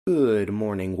Good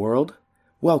morning, world.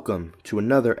 Welcome to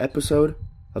another episode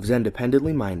of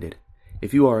Zendependently Minded.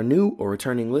 If you are a new or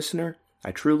returning listener,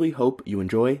 I truly hope you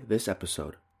enjoy this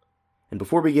episode. And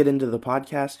before we get into the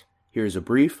podcast, here's a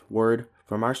brief word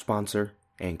from our sponsor,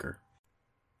 Anchor.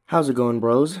 How's it going,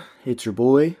 bros? It's your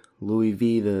boy, Louis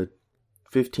V. the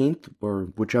 15th,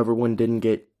 or whichever one didn't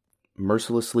get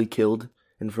mercilessly killed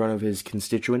in front of his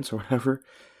constituents or whatever.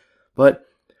 But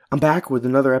I'm back with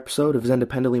another episode of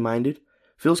Zendependently Minded.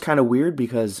 Feels kind of weird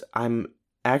because I'm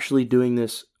actually doing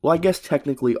this, well, I guess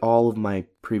technically all of my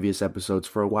previous episodes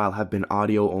for a while have been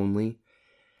audio only,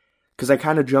 because I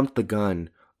kind of jumped the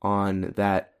gun on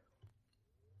the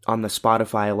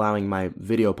Spotify allowing my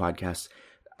video podcasts.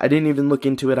 I didn't even look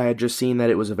into it, I had just seen that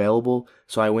it was available,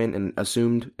 so I went and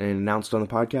assumed and announced on the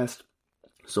podcast.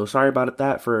 So sorry about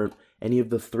that for any of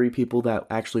the 3 people that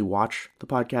actually watch the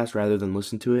podcast rather than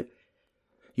listen to it.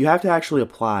 You have to actually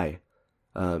apply.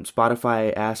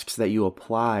 Spotify asks that you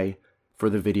apply for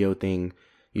the video thing.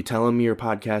 You tell them your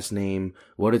podcast name,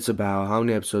 what it's about, how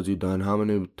many episodes you've done, how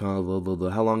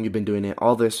long you've been doing it,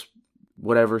 all this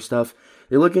whatever stuff.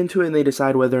 They look into it and they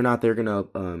decide whether or not they're gonna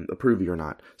approve you or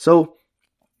not. So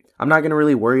I'm not gonna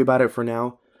really worry about it for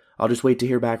now. I'll just wait to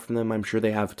hear back from them. I'm sure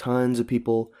they have tons of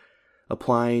people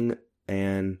applying,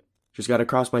 and just gotta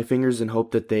cross my fingers and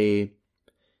hope that they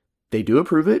do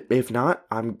approve it. If not,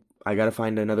 I gotta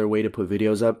find another way to put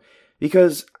videos up,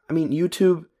 because,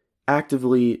 YouTube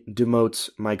actively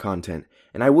demotes my content,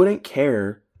 and I wouldn't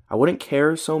care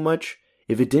so much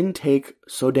if it didn't take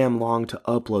so damn long to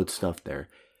upload stuff there.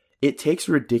 It takes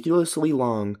ridiculously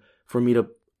long for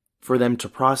them to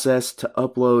process, to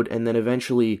upload, and then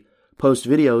eventually post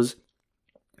videos,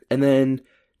 and then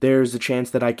there's a chance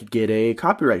that I could get a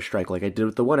copyright strike, like I did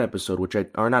with the one episode,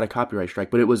 or not a copyright strike,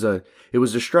 but it was a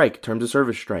strike, terms of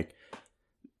service strike.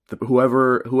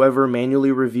 Whoever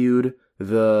manually reviewed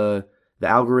the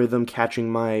algorithm catching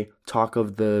my talk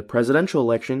of the presidential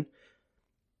election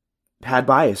had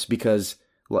bias, because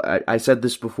I said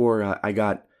this before, I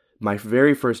got my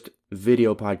very first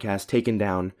video podcast taken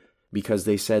down because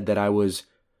they said that I was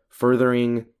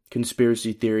furthering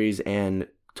conspiracy theories and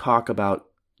talk about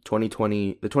the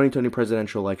 2020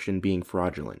 presidential election being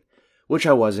fraudulent, which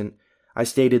I wasn't. I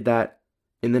stated that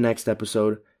in the next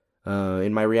episode.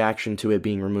 In my reaction to it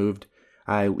being removed.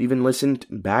 I even listened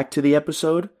back to the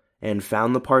episode and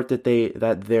found the part that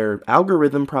their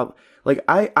algorithm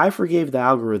I forgave the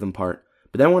algorithm part,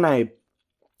 but then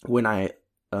when I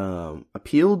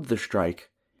appealed the strike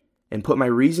and put my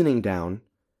reasoning down,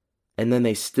 and then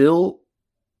they still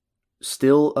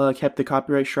kept the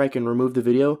copyright strike and removed the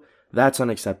video, that's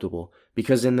unacceptable,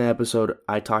 because in the episode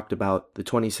I talked about the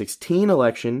 2016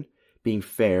 election being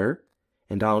fair,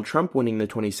 and Donald Trump winning the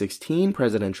 2016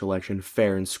 presidential election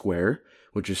fair and square,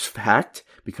 which is fact,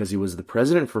 because he was the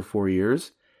president for 4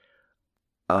 years.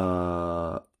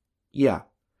 Yeah.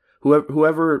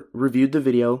 Whoever reviewed the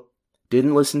video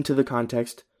didn't listen to the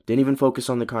context, didn't even focus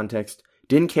on the context,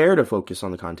 didn't care to focus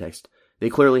on the context. They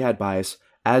clearly had bias,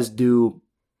 as do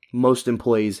most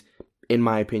employees, in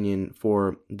my opinion,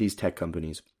 for these tech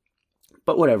companies.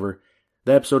 But whatever.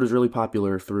 The episode is really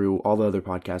popular through all the other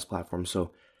podcast platforms,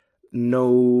 so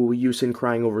no use in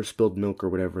crying over spilled milk, or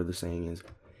whatever the saying is.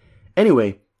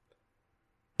 Anyway,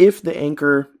 if the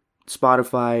Anchor,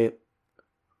 Spotify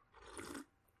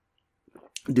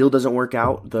deal doesn't work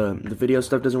out, the video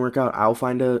stuff doesn't work out, I'll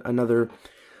find another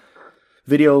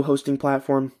video hosting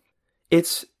platform.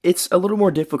 It's a little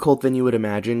more difficult than you would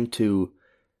imagine to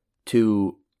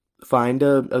find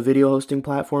a video hosting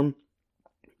platform,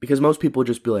 because most people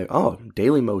just be like, oh,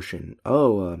 Dailymotion,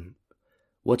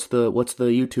 what's the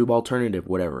YouTube alternative,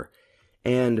 whatever.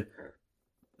 And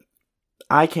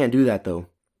I can't do that, though,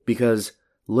 because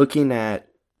looking at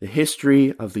the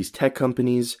history of these tech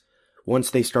companies, once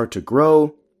they start to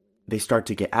grow, they start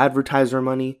to get advertiser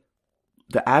money.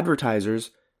 The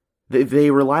advertisers, they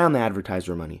rely on the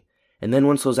advertiser money. And then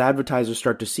once those advertisers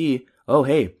start to see, oh,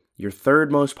 hey, your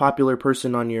third most popular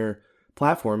person on your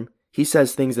platform, he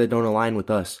says things that don't align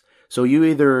with us. So you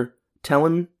either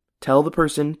tell the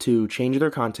person to change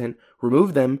their content,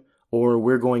 remove them, or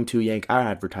we're going to yank our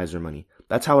advertiser money.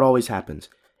 That's how it always happens.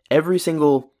 Every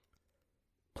single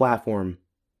platform,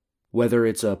 whether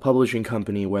it's a publishing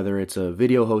company, whether it's a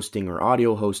video hosting or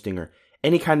audio hosting or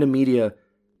any kind of media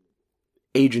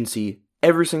agency,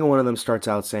 every single one of them starts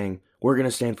out saying, we're going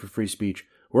to stand for free speech.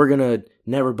 We're going to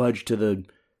never budge to the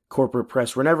corporate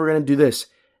press. We're never going to do this.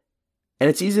 And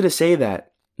it's easy to say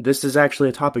that. This is actually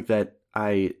a topic that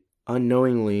I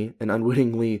unknowingly and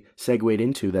unwittingly segued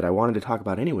into that I wanted to talk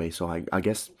about anyway, so I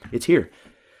guess it's here.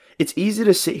 It's easy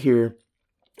to sit here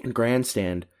and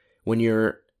grandstand when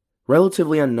you're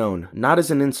relatively unknown, not as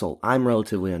an insult. I'm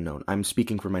relatively unknown. I'm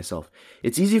speaking for myself.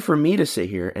 It's easy for me to sit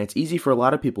here, and it's easy for a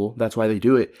lot of people, that's why they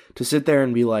do it, to sit there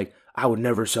and be like, I would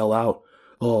never sell out.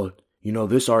 Oh,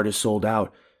 this artist sold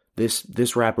out.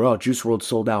 This rapper, Juice WRLD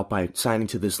sold out by signing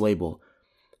to this label.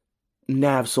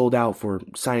 Nav sold out for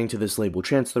signing to this label.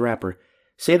 Chance the Rapper.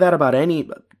 Say that about any.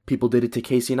 People did it to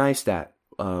Casey Neistat,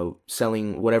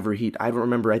 selling whatever I don't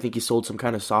remember, I think he sold some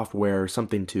kind of software or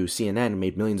something to CNN and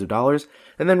made millions of dollars,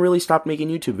 and then really stopped making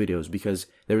YouTube videos because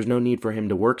there was no need for him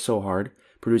to work so hard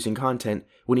producing content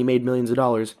when he made millions of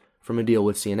dollars from a deal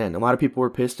with CNN. A lot of people were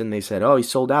pissed and they said, he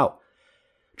sold out.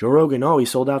 Joe Rogan, he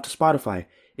sold out to Spotify.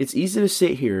 It's easy to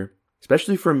sit here,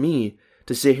 especially for me,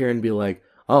 to sit here and be like,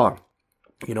 I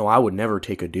would never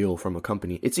take a deal from a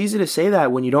company. It's easy to say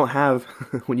that when you don't have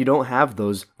when you don't have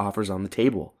those offers on the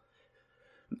table.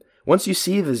 Once you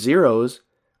see the zeros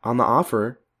on the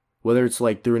offer, whether it's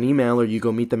like through an email or you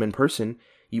go meet them in person,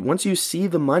 once you see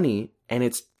the money and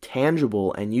it's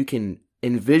tangible and you can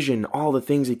envision all the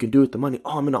things you can do with the money.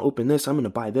 I'm going to open this, I'm going to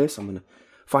buy this, I'm going to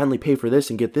finally pay for this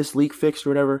and get this leak fixed or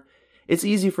whatever. It's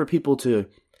easy for people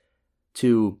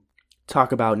to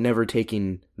talk about never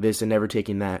taking this and never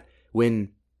taking that when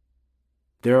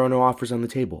there are no offers on the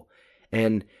table.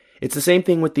 And it's the same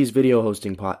thing with these video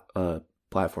hosting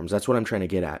platforms. That's what I'm trying to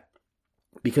get at.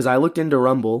 Because I looked into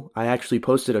Rumble. I actually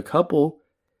posted a couple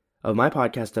of my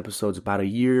podcast episodes about a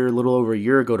little over a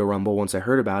year ago to Rumble once I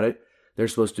heard about it. They're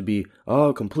supposed to be,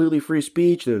 completely free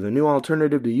speech. They're the new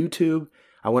alternative to YouTube.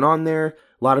 I went on there.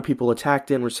 A lot of people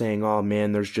attacked it and were saying, oh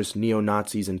man, there's just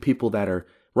neo-Nazis and people that are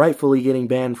rightfully getting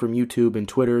banned from YouTube and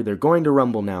Twitter. They're going to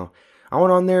Rumble now. I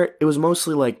went on there. It was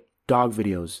mostly like dog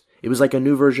videos. It was like a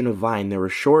new version of Vine. They were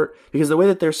short because the way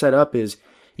that they're set up is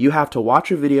you have to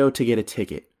watch a video to get a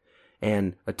ticket.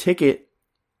 And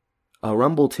a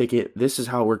Rumble ticket, this is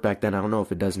how it worked back then. I don't know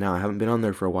if it does now. I haven't been on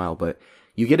there for a while, but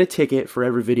you get a ticket for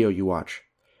every video you watch.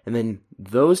 And then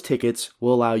those tickets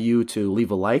will allow you to leave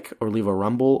a like or leave a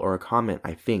rumble or a comment,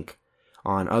 I think,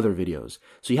 on other videos.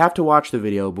 So you have to watch the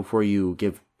video before you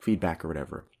give feedback or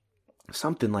whatever.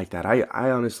 Something like that. I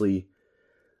honestly,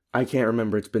 I can't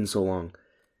remember. It's been so long.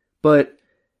 But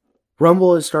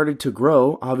Rumble has started to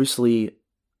grow. Obviously,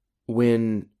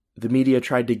 when the media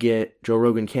tried to get Joe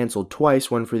Rogan canceled twice,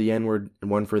 one for the N-word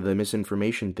and one for the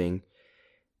misinformation thing,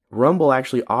 Rumble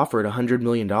actually offered $100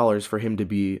 million for him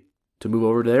to move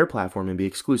over to their platform and be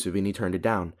exclusive, and he turned it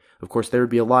down. Of course, there would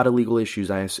be a lot of legal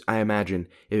issues, I imagine,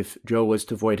 if Joe was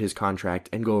to void his contract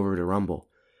and go over to Rumble.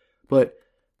 But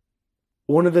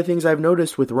one of the things I've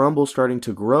noticed with Rumble starting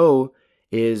to grow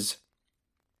is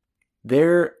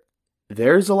there's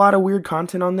a lot of weird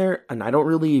content on there, and I don't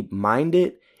really mind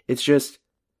it. It's just,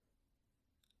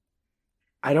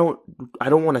 I don't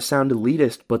want to sound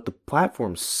elitist, but the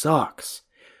platform sucks.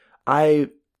 I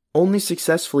only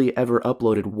successfully ever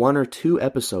uploaded 1 or 2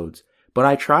 episodes, but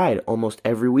I tried almost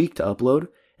every week to upload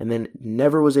and then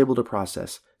never was able to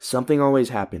process. Something always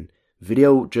happened.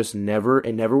 Video just never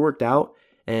worked out.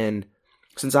 And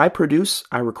since I produce,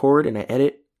 I record, and I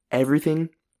edit everything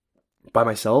by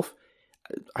myself,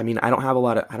 I mean, I don't have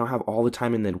all the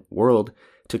time in the world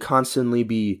to constantly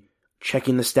be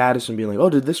checking the status and being like, oh,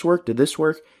 did this work?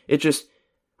 It just,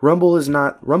 Rumble was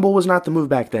not the move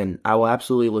back then. I will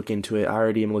absolutely look into it. I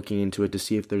already am looking into it to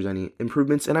see if there's any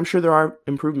improvements, and I'm sure there are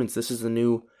improvements. This is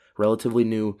a relatively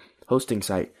new hosting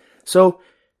site. So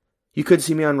you could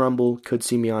see me on Rumble, could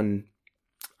see me on,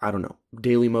 I don't know,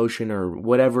 Dailymotion or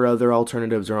whatever other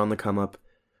alternatives are on the come up.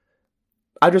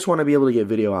 I just want to be able to get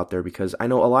video out there because I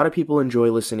know a lot of people enjoy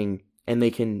listening, and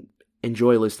they can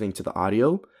enjoy listening to the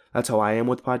audio. That's how I am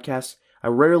with podcasts. I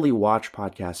rarely watch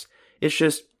podcasts. It's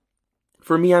just,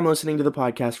 for me, I'm listening to the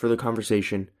podcast for the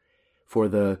conversation, for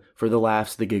the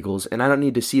laughs, the giggles, and I don't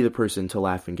need to see the person to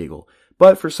laugh and giggle.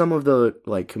 But for some of the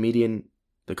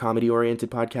comedy-oriented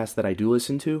podcasts that I do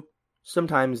listen to,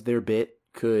 sometimes their bit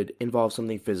could involve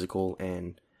something physical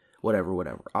and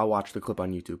whatever. I'll watch the clip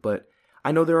on YouTube. But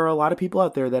I know there are a lot of people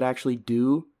out there that actually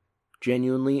do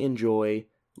genuinely enjoy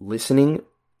listening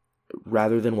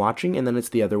rather than watching, and then it's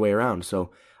the other way around.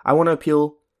 So I want to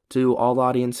appeal to all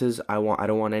audiences. I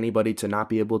don't want anybody to not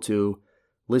be able to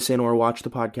listen or watch the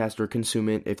podcast or consume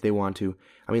it if they want to.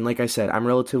 I mean, like I said, I'm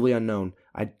relatively unknown.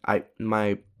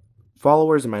 My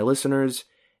followers and my listeners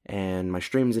and my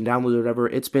streams and downloads or whatever,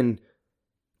 it's been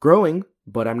growing,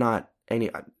 but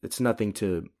it's nothing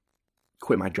to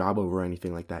quit my job over or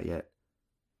anything like that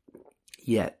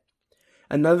yet.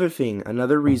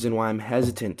 Another reason why I'm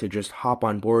hesitant to just hop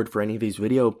on board for any of these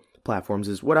video platforms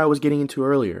is what I was getting into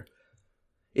earlier.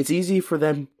 It's easy for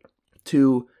them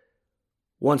to,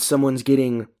 once someone's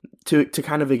getting to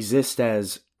kind of exist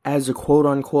as as a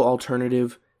quote-unquote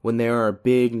alternative, when there are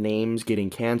big names getting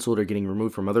canceled or getting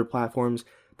removed from other platforms,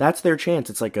 that's their chance.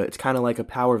 It's kind of like a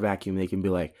power vacuum. They can be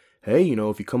like, hey,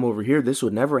 if you come over here, this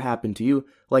would never happen to you.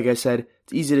 Like I said,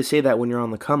 it's easy to say that when you're on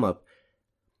the come up.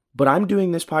 But I'm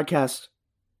doing this podcast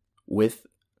with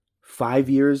 5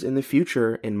 years in the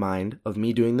future in mind of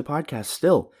me doing the podcast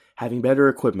still, having better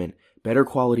equipment, better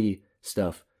quality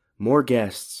stuff, more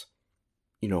guests,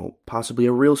 possibly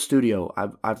a real studio.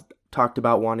 I've talked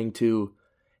about wanting to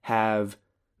have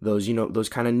those, those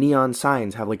kind of neon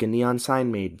signs, have like a neon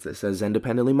sign made that says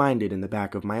independently minded in the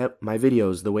back of my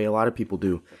videos, the way a lot of people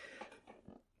do.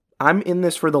 I'm in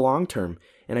this for the long term,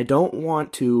 and I don't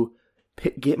want to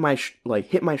hit my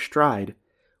stride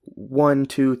 1,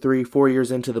 2, 3, 4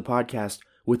 years into the podcast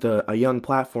with a young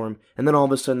platform, and then all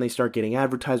of a sudden they start getting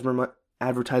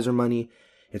advertiser money.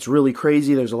 It's really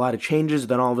crazy. There's a lot of changes.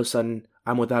 Then all of a sudden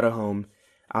I'm without a home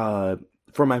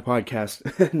for my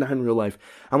podcast, not in real life.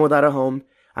 I'm without a home.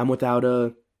 I'm without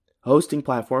a hosting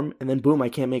platform, and then boom, I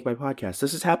can't make my podcast.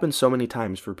 This has happened so many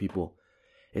times for people.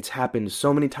 It's happened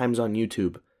so many times on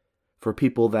YouTube for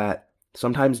people that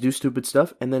sometimes do stupid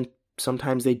stuff, and then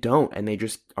sometimes they don't, and they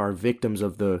just are victims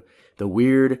of the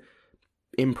weird,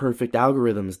 imperfect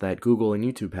algorithms that Google and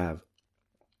YouTube have.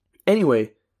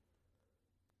 Anyway,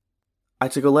 I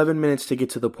took 11 minutes to get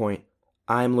to the point.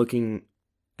 I'm looking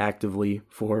actively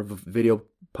for video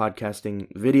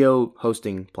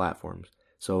hosting platforms.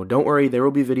 So don't worry, there will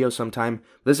be video sometime.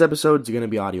 This episode's going to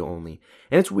be audio only.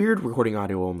 And it's weird recording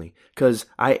audio only, because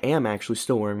I am actually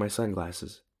still wearing my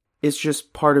sunglasses. It's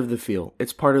just part of the feel.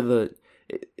 It's part of the...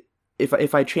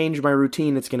 If I change my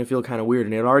routine, it's going to feel kind of weird.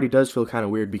 And it already does feel kind of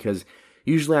weird, because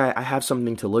usually I have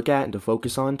something to look at and to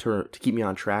focus on to keep me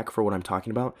on track for what I'm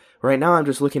talking about. Right now, I'm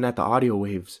just looking at the audio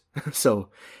waves. So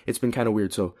it's been kind of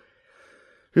weird. So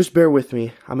just bear with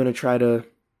me. I'm going to try to...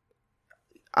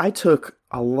 I took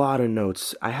a lot of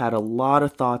notes. I had a lot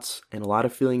of thoughts and a lot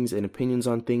of feelings and opinions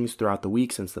on things throughout the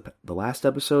week since the last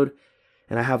episode.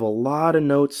 And I have a lot of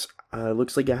notes.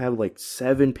 Looks like I have like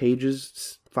 5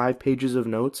 pages of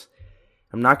notes.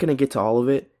 I'm not going to get to all of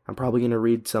it. I'm probably going to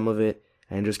read some of it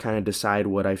and just kind of decide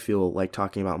what I feel like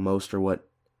talking about most, or what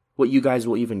you guys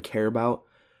will even care about.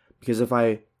 Because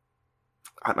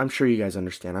I'm sure you guys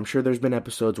understand. I'm sure there's been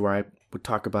episodes where I would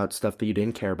talk about stuff that you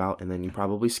didn't care about, and then you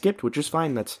probably skipped, which is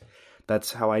fine.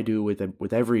 That's how I do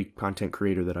with every content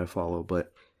creator that I follow.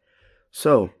 But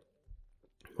so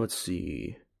let's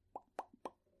see.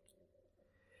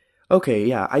 Okay,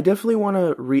 yeah, I definitely want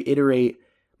to reiterate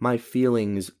my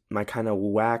feelings, my kind of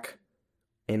whack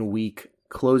and weak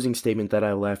closing statement that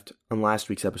I left on last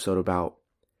week's episode about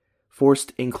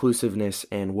forced inclusiveness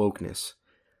and wokeness.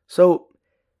 So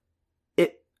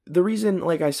the reason,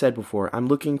 like I said before, I'm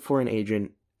looking for an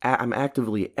agent. I'm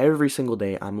actively every single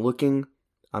day. I'm bookmarking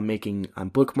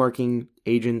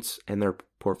agents and their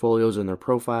portfolios and their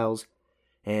profiles.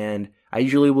 And I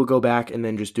usually will go back and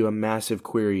then just do a massive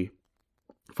query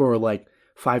for like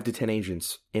 5 to 10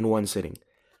 agents in one sitting.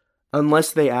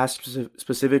 Unless they ask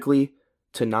specifically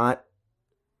to not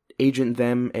agent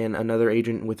them and another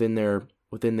agent within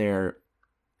their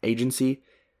agency,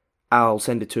 I'll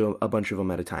send it to a bunch of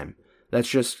them at a time. That's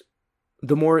just,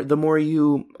 the more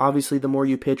you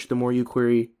pitch, the more you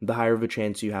query, the higher of a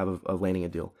chance you have of landing a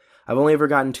deal. I've only ever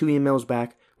gotten 2 emails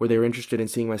back where they were interested in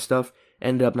seeing my stuff,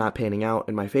 ended up not panning out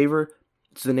in my favor.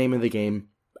 It's the name of the game.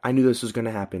 I knew this was going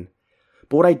to happen.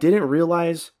 But what I didn't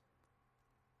realize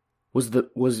was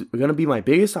going to be my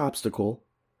biggest obstacle.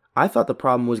 I thought the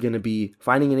problem was going to be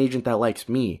finding an agent that likes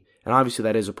me. And obviously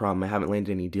that is a problem. I haven't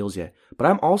landed any deals yet. But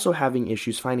I'm also having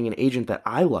issues finding an agent that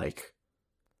I like.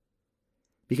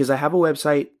 Because I have a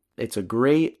website. It's a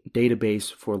great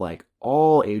database for like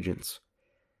all agents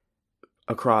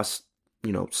across,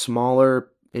 smaller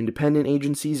independent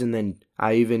agencies. And then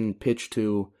I even pitched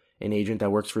to an agent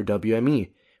that works for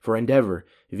WME, for Endeavor.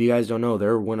 If you guys don't know,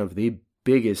 they're one of the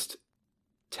biggest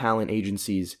talent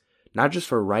agencies, not just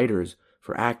for writers,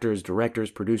 for actors,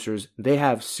 directors, producers. They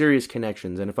have serious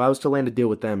connections. And if I was to land a deal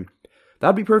with them,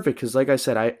 that'd be perfect. Because like I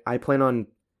said, I plan on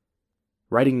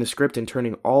writing the script and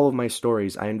turning all of my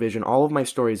stories. I envision all of my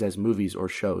stories as movies or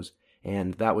shows.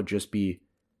 And that would just be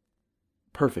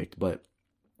perfect. But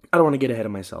I don't want to get ahead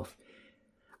of myself.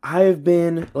 I have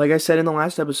been, like I said in the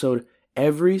last episode,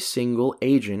 every single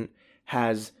agent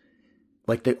has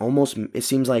like it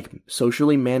seems like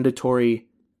socially mandatory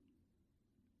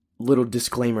little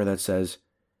disclaimer that says,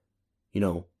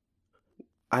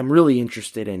 I'm really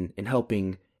interested in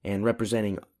helping and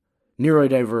representing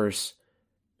neurodiverse,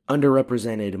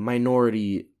 underrepresented,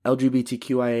 minority,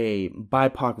 LGBTQIA,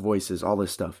 BIPOC voices, all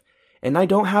this stuff. And I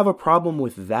don't have a problem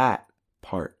with that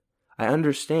part. I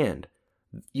understand.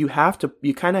 You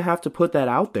kind of have to put that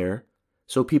out there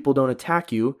so people don't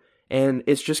attack you. And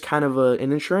it's just kind of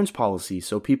an insurance policy.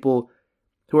 So people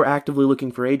who are actively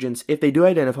looking for agents, if they do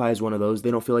identify as one of those,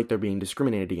 they don't feel like they're being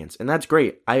discriminated against. And that's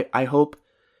great. I hope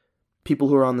people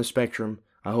who are on the spectrum,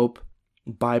 I hope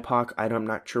BIPOC, I'm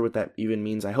not sure what that even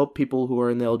means. I hope people who are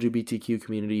in the LGBTQ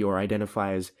community or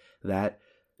identify as that,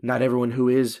 not everyone who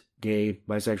is gay,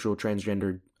 bisexual,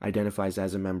 transgender identifies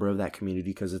as a member of that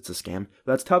community because it's a scam.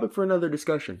 That's a topic for another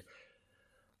discussion.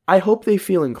 I hope they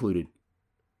feel included.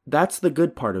 That's the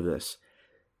good part of this.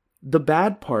 The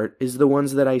bad part is the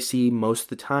ones that I see most of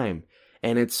the time,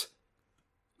 and it's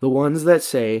the ones that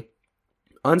say,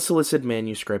 unsolicited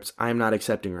manuscripts I'm not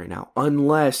accepting right now,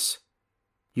 unless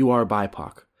you are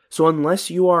BIPOC. So unless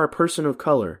you are a person of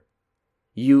color,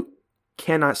 you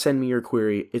cannot send me your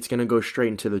query. It's going to go straight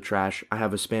into the trash. I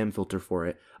have a spam filter for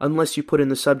it. Unless you put in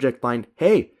the subject line,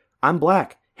 hey, I'm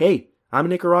black. Hey, I'm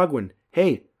Nicaraguan.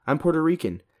 Hey, I'm Puerto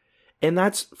Rican. And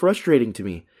that's frustrating to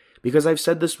me because I've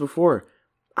said this before.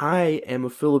 I am a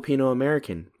Filipino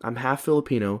American. I'm half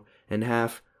Filipino and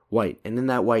half white. And in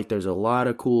that white, there's a lot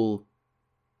of cool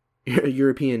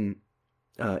European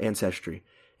ancestry.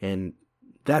 And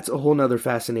that's a whole nother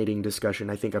fascinating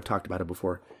discussion. I think I've talked about it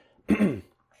before.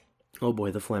 Oh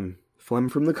boy, the phlegm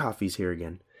from the coffee's here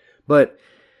again. But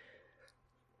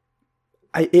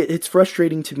it's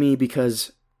frustrating to me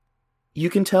because you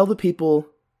can tell the people,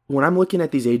 when I'm looking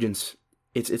at these agents,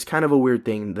 it's kind of a weird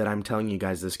thing that I'm telling you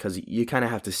guys this because you kind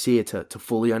of have to see it to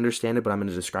fully understand it, but I'm going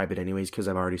to describe it anyways because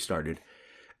I've already started.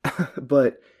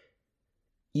 But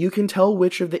you can tell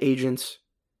which of the agents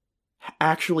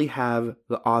actually have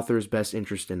the author's best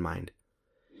interest in mind.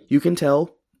 You can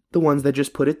tell the ones that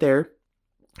just put it there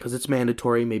because it's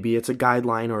mandatory. Maybe it's a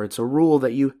guideline or it's a rule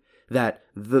that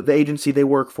the agency they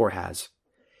work for has.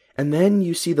 And then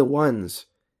you see the ones,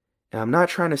 and I'm not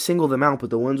trying to single them out, but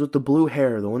the ones with the blue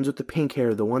hair, the ones with the pink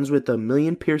hair, the ones with a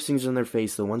million piercings in their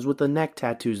face, the ones with the neck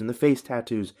tattoos and the face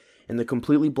tattoos and the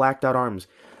completely blacked out arms.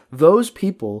 Those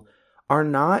people are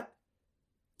not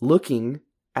looking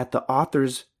at the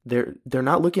author's, they're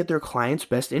not looking at their client's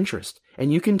best interest.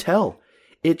 And you can tell.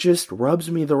 It just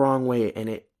rubs me the wrong way, and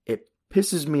it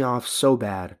pisses me off so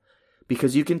bad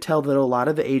because you can tell that a lot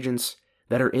of the agents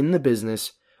that are in the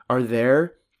business are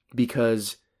there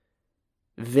because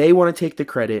they want to take the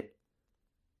credit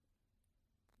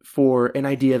for an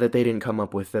idea that they didn't come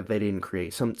up with, that they didn't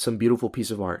create, some beautiful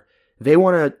piece of art. They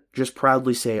want to just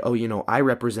proudly say, oh, I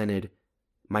represented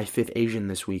my 5th Asian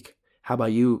this week. How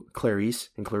about you, Clarice?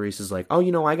 And Clarice is like,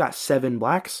 oh, I got 7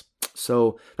 blacks.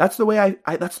 So that's the way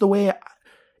that's the way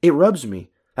it rubs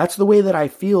me. That's the way that I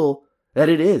feel that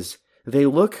it is. They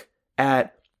look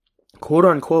at, quote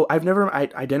unquote, I've never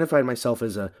identified myself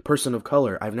as a person of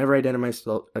color. I've never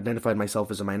identified myself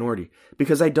as a minority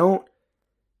because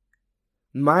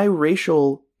my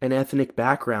racial and ethnic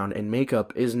background and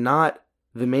makeup is not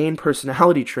the main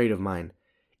personality trait of mine.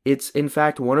 It's in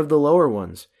fact one of the lower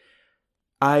ones.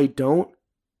 I don't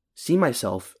see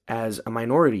myself as a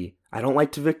minority. I don't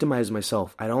like to victimize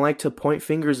myself. I don't like to point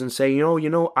fingers and say,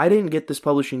 I didn't get this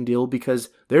publishing deal because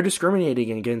they're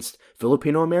discriminating against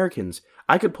Filipino Americans.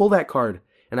 I could pull that card,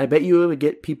 and I bet you it would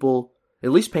get people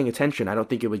at least paying attention. I don't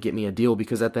think it would get me a deal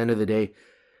because at the end of the day,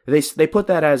 they put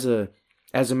that as a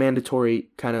mandatory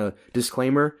kind of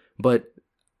disclaimer, but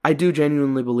I do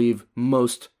genuinely believe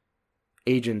most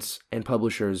agents and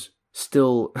publishers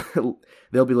still,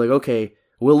 they'll be like, okay,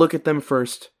 we'll look at them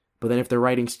first, but then if their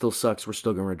writing still sucks, we're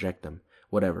still going to reject them.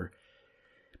 Whatever.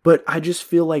 But I just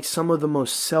feel like some of the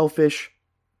most selfish,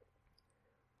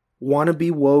 wannabe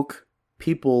woke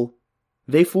people,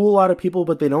 they fool a lot of people,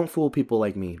 but they don't fool people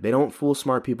like me. They don't fool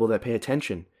smart people that pay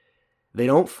attention. They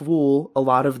don't fool a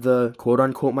lot of the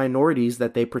quote-unquote minorities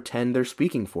that they pretend they're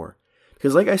speaking for.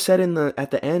 Because like I said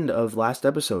at the end of last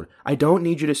episode, I don't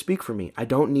need you to speak for me. I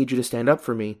don't need you to stand up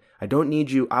for me. I don't need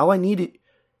you. All I need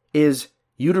is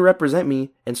you to represent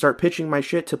me and start pitching my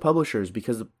shit to publishers,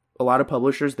 because a lot of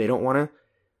publishers, they don't want to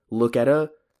look at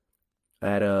a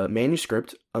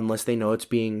manuscript unless they know it's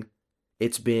been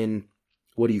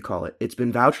what do you call it? It's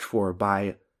been vouched for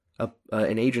by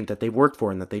an agent that they've worked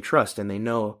for and that they trust, and they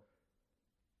know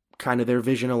kind of their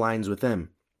vision aligns with them.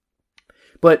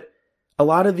 But a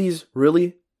lot of these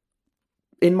really,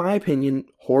 in my opinion,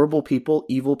 horrible people,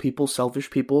 evil people,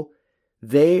 selfish people,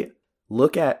 they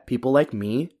look at people like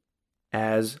me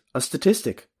as a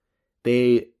statistic.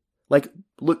 They,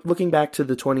 looking back to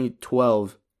the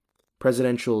 2012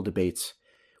 presidential debates,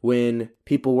 when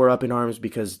people were up in arms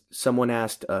because someone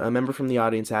asked, a member from the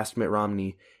audience asked Mitt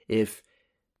Romney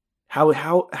how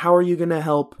are you going to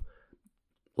help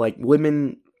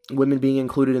women women being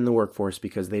included in the workforce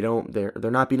because they're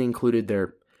not being included.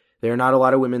 There are not a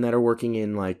lot of women that are working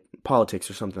in like politics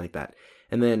or something like that.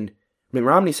 And then Mitt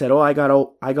Romney said, "Oh, I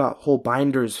got whole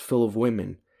binders full of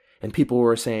women," and people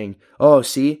were saying, "Oh,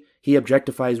 see, he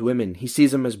objectifies women. He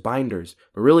sees them as binders."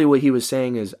 But really, what he was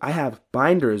saying is, I have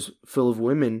binders filled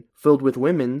with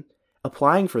women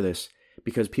applying for this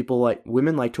because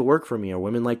women like to work for me, or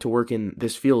women like to work in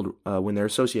this field when they're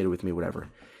associated with me, whatever.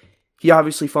 He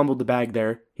obviously fumbled the bag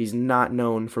there. He's not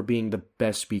known for being the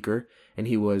best speaker, and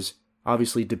he was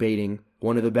obviously debating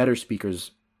one of the better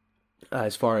speakers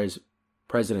as far as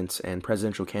presidents and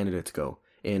presidential candidates go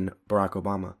in Barack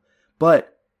Obama.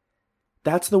 But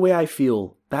that's the way I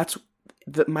feel. That's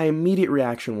my immediate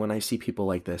reaction when I see people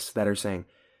like this that are saying,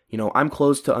 I'm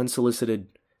closed to unsolicited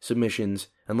submissions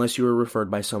unless you were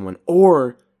referred by someone,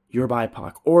 or you're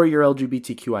BIPOC, or you're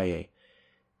LGBTQIA.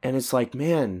 And it's like,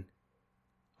 man,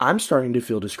 I'm starting to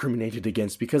feel discriminated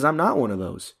against because I'm not one of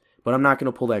those. But I'm not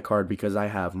going to pull that card because I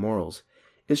have morals.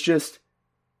 It's just,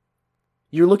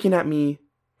 you're looking at me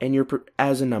and you're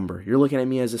as a number. You're looking at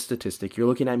me as a statistic. You're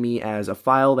looking at me as a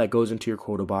file that goes into your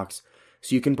quota box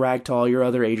so you can brag to all your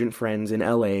other agent friends in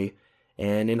LA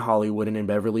and in Hollywood and in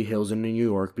Beverly Hills and in New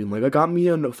York, being like, I got me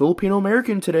a Filipino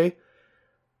American today.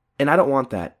 And I don't want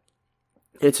that.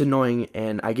 It's annoying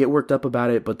and I get worked up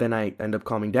about it, but then I end up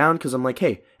calming down because I'm like,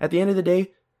 hey, at the end of the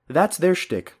day, that's their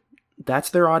shtick. That's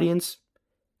their audience.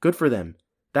 Good for them.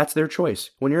 That's their choice.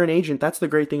 When you're an agent, that's the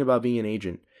great thing about being an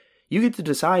agent. You get to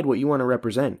decide what you want to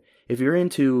represent. If you're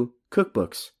into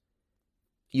cookbooks,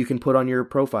 you can put on your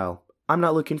profile, I'm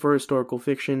not looking for historical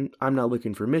fiction, I'm not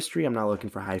looking for mystery, I'm not looking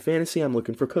for high fantasy, I'm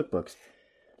looking for cookbooks.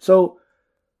 So,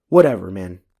 whatever,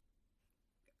 man.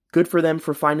 Good for them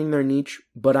for finding their niche,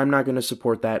 but I'm not going to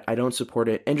support that. I don't support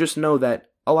it. And just know that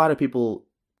a lot of people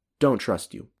don't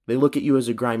trust you. They look at you as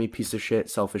a grimy piece of shit,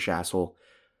 selfish asshole.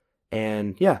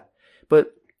 And yeah,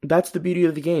 but that's the beauty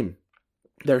of the game.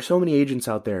 There are so many agents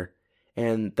out there.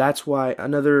 And that's why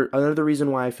another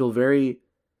reason why I feel very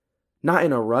not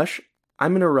in a rush.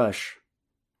 I'm in a rush,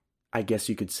 I guess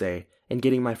you could say, in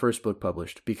getting my first book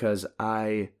published because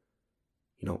I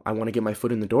want to get my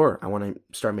foot in the door. I want to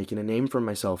start making a name for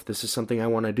myself. This is something I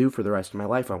want to do for the rest of my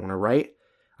life. I want to write.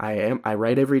 I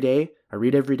write every day. I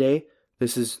read every day.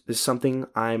 This is something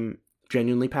I'm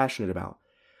genuinely passionate about.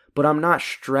 But I'm not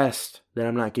stressed that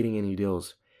I'm not getting any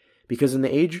deals because in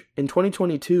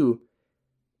 2022,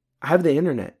 I have the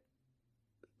internet.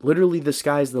 Literally, the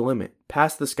sky's the limit.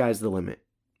 Past the sky's the limit.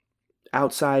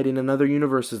 Outside in another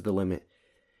universe is the limit.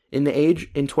 In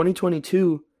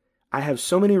 2022, I have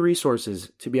so many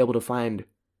resources to be able to find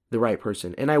the right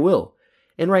person, and I will.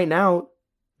 And right now,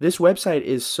 this website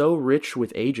is so rich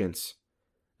with agents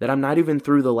that I'm not even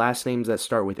through the last names that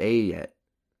start with A yet.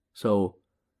 So,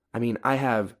 I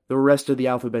have the rest of the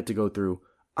alphabet to go through.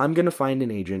 I'm going to find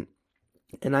an agent,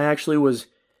 and I actually was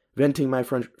venting my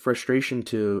frustration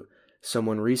to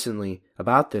someone recently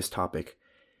about this topic,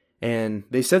 and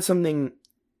they said something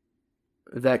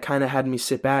that kind of had me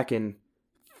sit back and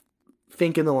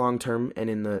think in the long term and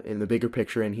in the bigger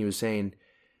picture. And he was saying,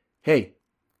 hey,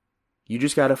 you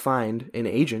just got to find an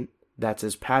agent that's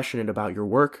as passionate about your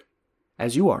work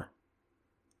as you are.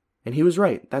 And he was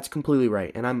right. That's completely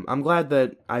right. And I'm glad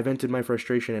that I vented my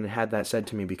frustration and had that said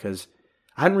to me because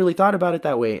I hadn't really thought about it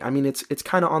that way. It's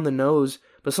kind of on the nose,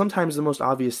 but sometimes the most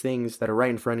obvious things that are right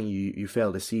in front of you, you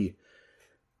fail to see.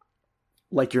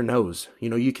 Like your nose.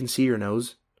 You can see your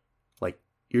nose. Like,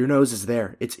 your nose is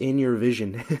there. It's in your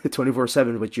vision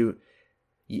 24/7, but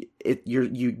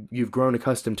you've grown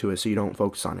accustomed to it, so you don't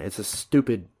focus on it. It's a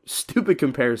stupid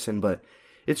comparison, but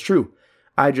it's true.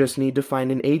 I just need to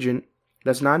find an agent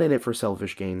that's not in it for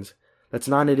selfish gains, that's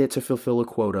not in it to fulfill a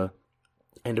quota,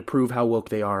 and to prove how woke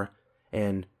they are.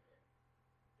 And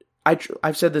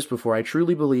I've said this before. I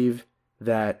truly believe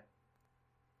that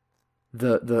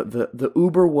the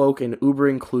uber woke and uber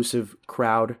inclusive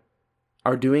crowd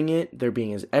are doing it. They're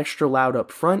being as extra loud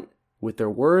up front with their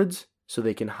words so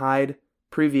they can hide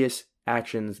previous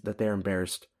actions that they're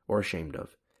embarrassed or ashamed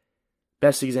of.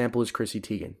 Best example is Chrissy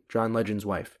Teigen, John Legend's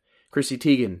wife. Chrissy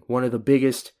Teigen, one of the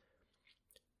biggest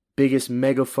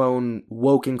megaphone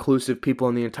woke inclusive people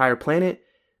on the entire planet.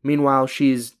 Meanwhile,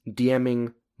 she's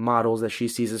DMing models that she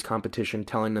sees as competition,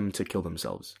 telling them to kill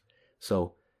themselves.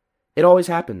 So it always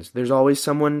happens. There's always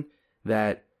someone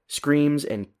that screams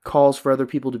and calls for other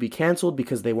people to be canceled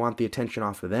because they want the attention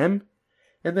off of them.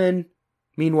 And then,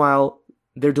 meanwhile,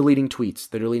 they're deleting tweets.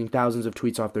 They're deleting thousands of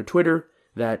tweets off their Twitter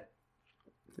that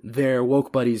their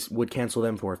woke buddies would cancel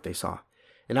them for if they saw.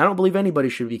 And I don't believe anybody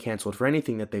should be canceled for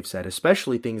anything that they've said,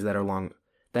 especially things that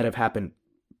have happened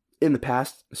in the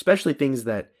past, especially things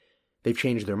that they've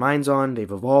changed their minds on,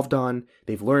 they've evolved on,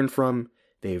 they've learned from,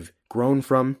 they've grown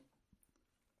from.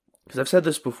 Because I've said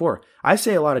this before. I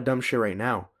say a lot of dumb shit right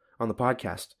now on the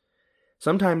podcast.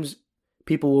 Sometimes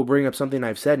people will bring up something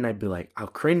I've said and I'd be like, I'll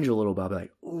cringe a little bit. I'll be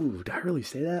like, ooh, did I really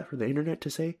say that for the internet to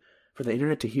say? For the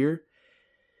internet to hear?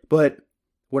 But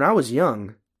when I was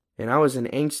young and I was an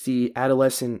angsty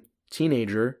adolescent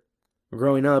teenager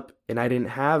growing up and I didn't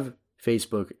have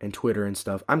Facebook and Twitter and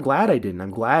stuff, I'm glad I didn't.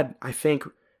 I thank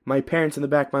my parents in the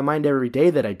back of my mind every day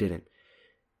that I didn't.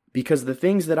 Because the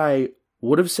things that I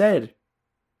would have said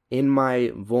in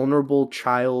my vulnerable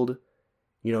child,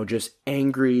 just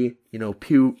angry,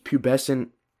 pubescent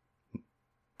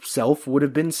self would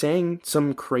have been saying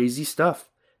some crazy stuff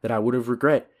that I would have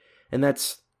regret. And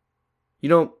that's,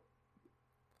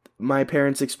 my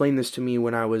parents explained this to me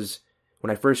when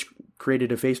I first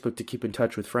created a Facebook to keep in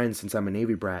touch with friends, since I'm a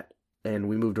Navy brat and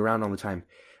we moved around all the time.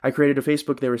 I created a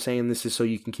Facebook. They were saying this is so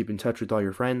you can keep in touch with all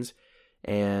your friends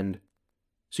and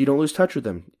so you don't lose touch with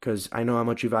them, because I know how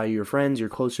much you value your friends. You're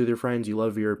close to your friends. You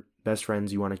love your best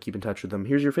friends. You want to keep in touch with them.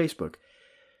 Here's your Facebook.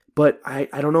 But I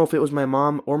don't know if it was my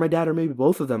mom or my dad or maybe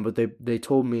both of them, but they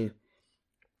told me,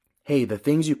 hey, the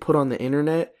things you put on the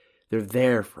internet, they're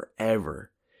there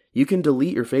forever. You can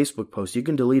delete your Facebook post. You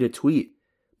can delete a tweet,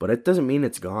 but it doesn't mean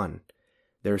it's gone.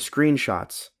 There are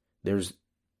screenshots. There's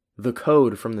the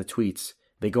code from the tweets.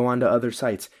 They go onto other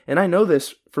sites. And I know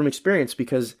this from experience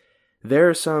because there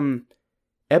are some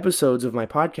episodes of my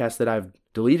podcast that I've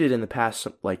deleted in the past,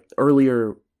 like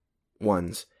earlier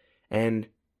ones. And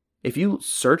if you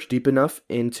search deep enough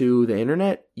into the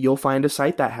internet, you'll find a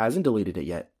site that hasn't deleted it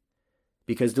yet.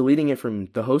 Because deleting it from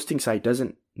the hosting site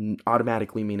doesn't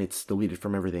automatically mean it's deleted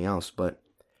from everything else. But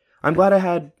I'm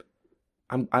glad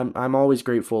I'm always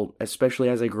grateful, especially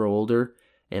as I grow older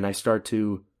and I start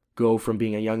to go from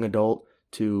being a young adult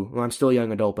to, well, I'm still a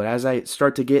young adult, but as I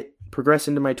start to progress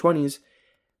into my 20s,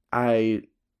 I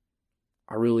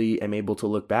really am able to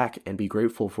look back and be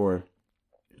grateful for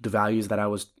the values that I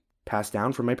was passed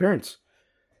down from my parents.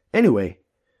 Anyway,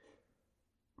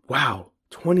 wow,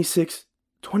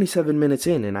 27 minutes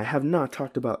in, and I have not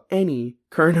talked about any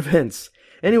current events.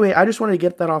 Anyway, I just wanted to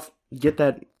get that off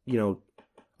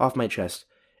my chest.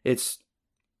 It's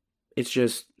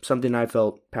just something I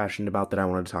felt passionate about that I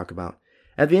wanted to talk about.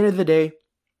 At the end of the day,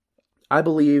 I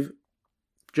believe,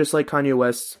 just like Kanye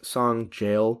West's song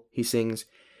Jail, he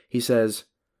says,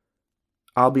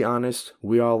 I'll be honest,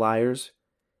 we're all liars.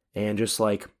 And just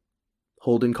like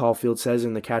Holden Caulfield says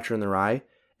in The Catcher in the Rye,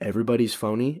 everybody's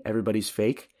phony, everybody's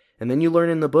fake. And then you learn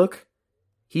in the book,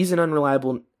 he's an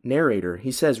unreliable narrator.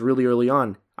 He says really early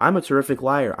on, I'm a terrific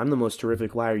liar. I'm the most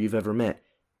terrific liar you've ever met.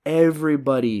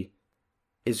 Everybody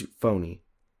is phony.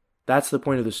 That's the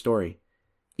point of the story.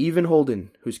 Even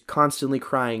Holden, who's constantly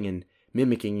crying and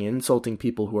mimicking and insulting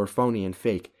people who are phony and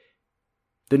fake,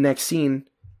 the next scene,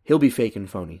 he'll be fake and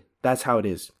phony. That's how it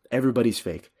is. Everybody's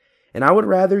fake. And I would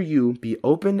rather you be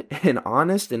open and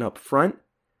honest and upfront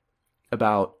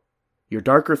about your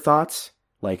darker thoughts.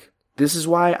 Like, this is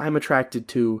why I'm attracted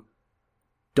to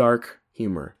dark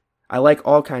humor. I like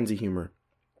all kinds of humor,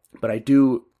 but I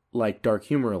do like dark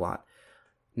humor a lot.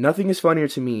 Nothing is funnier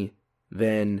to me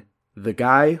than the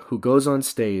guy who goes on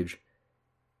stage,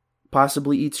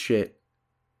 possibly eats shit,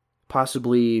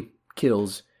 possibly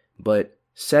kills, but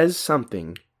says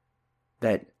something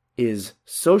that is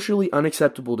socially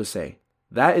unacceptable to say.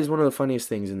 That is one of the funniest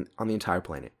things on the entire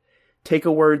planet. Take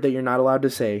a word that you're not allowed to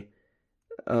say,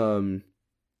 and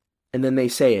then they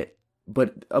say it.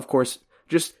 But, of course,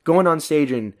 just going on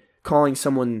stage and calling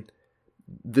someone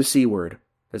the C word,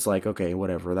 it's like, okay,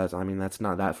 whatever. That's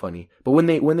not that funny. But when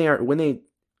they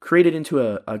create it into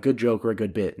a good joke or a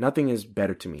good bit, nothing is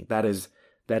better to me. That is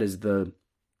the,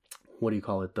 what do you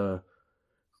call it? The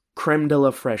creme de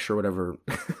la fraiche or whatever,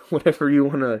 whatever you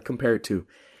want to compare it to.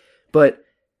 But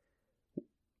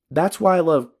that's why I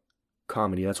love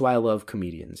comedy. That's why I love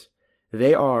comedians.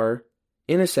 They are,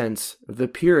 in a sense, the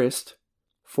purest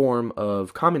form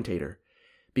of commentator.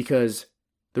 Because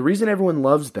the reason everyone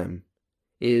loves them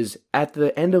is at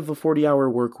the end of a 40-hour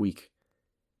work week,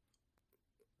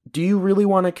 do you really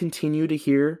want to continue to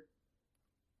hear,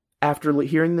 after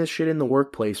hearing this shit in the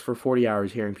workplace for 40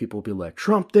 hours, hearing people be like,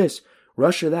 Trump this,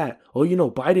 Russia that, oh,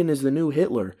 Biden is the new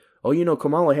Hitler, oh,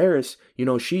 Kamala Harris,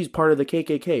 she's part of the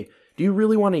KKK. Do you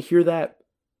really want to hear that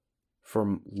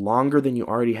for longer than you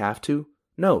already have to?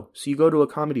 No. So you go to a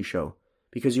comedy show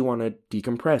because you want to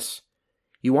decompress.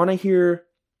 You want to hear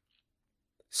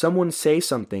someone say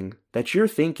something that you're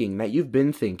thinking, that you've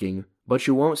been thinking, but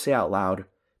you won't say out loud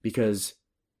because,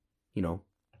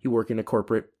 you work in a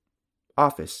corporate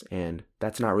office and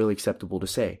that's not really acceptable to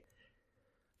say.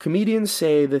 Comedians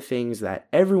say the things that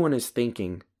everyone is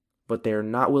thinking, but they're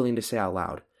not willing to say out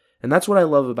loud. And that's what I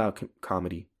love about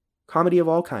comedy. Comedy of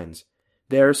all kinds.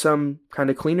 There are some kind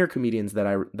of cleaner comedians that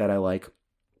I like.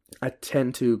 I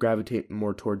tend to gravitate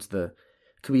more towards the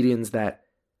comedians that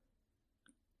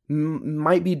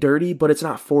might be dirty, but it's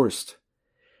not forced.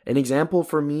 An example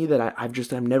for me that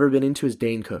I've never been into is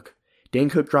Dane Cook. Dane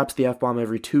Cook drops the F-bomb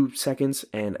every 2 seconds,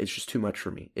 and it's just too much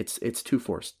for me. It's too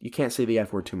forced. You can't say the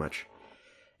F word too much.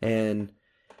 And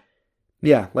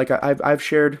yeah, like I've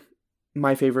shared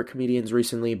my favorite comedians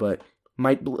recently, but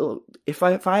if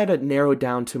I had to narrow it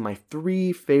down to my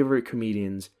 3 favorite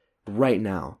comedians right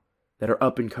now that are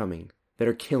up and coming, that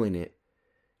are killing it,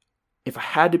 if I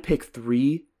had to pick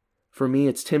 3, for me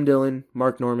it's Tim Dillon,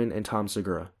 Mark Norman, and Tom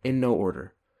Segura, in no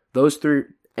order. Those 3,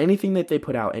 anything that they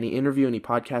put out, any interview, any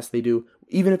podcast they do,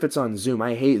 even if it's on Zoom,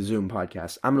 I hate Zoom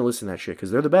podcasts. I'm going to listen to that shit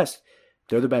because they're the best.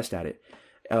 They're the best at it.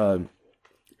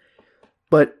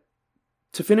 But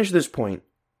to finish this point,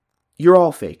 you're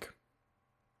all fake.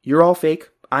 You're all fake.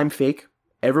 I'm fake.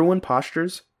 Everyone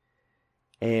postures.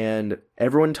 And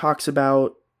everyone talks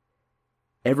about,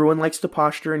 everyone likes to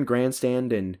posture and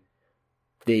grandstand, and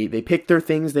they pick their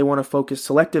things they want to focus.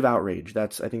 Selective outrage. I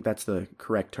think that's the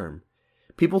correct term.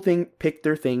 People pick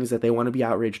their things that they want to be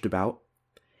outraged about,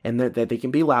 and that they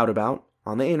can be loud about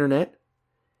on the internet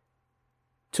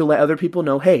to let other people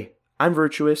know, hey, I'm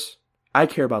virtuous. I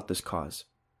care about this cause.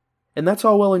 And that's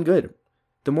all well and good.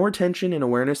 The more attention and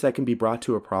awareness that can be brought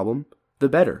to a problem, the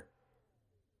better.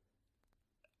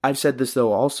 I've said this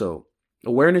though also.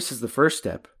 Awareness is the first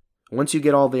step. Once you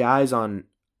get all the eyes on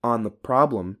the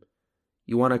problem,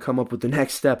 you want to come up with the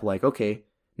next step. Like, okay,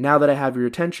 now that I have your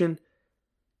attention,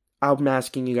 I'm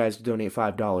asking you guys to donate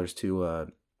 $5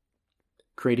 to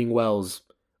creating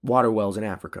water wells in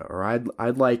Africa. Or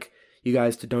I'd like you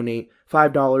guys to donate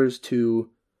 $5 to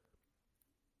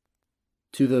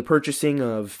the purchasing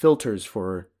of filters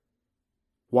for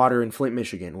water in Flint,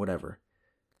 Michigan, whatever.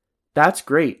 That's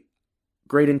great.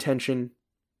 Great intention,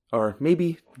 or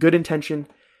maybe good intention.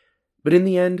 But in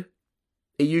the end,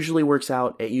 it usually works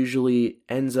out. It usually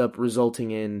ends up resulting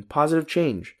in positive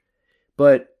change.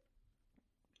 But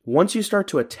once you start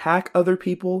to attack other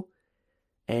people,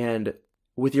 and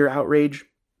with your outrage,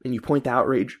 and you point the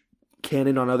outrage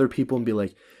cannon on other people and be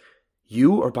like,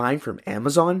 you are buying from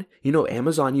Amazon? You know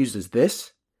Amazon uses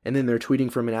this? And then they're tweeting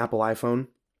from an Apple iPhone,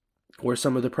 where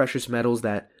some of the precious metals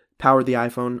that power the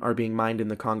iPhone are being mined in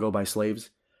the Congo by slaves.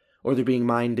 Or they're being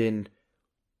mined in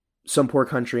some poor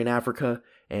country in Africa,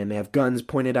 and they have guns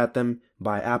pointed at them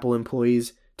by Apple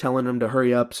employees, telling them to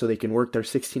hurry up so they can work their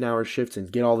 16-hour shifts and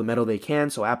get all the metal they can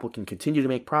so Apple can continue to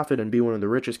make profit and be one of the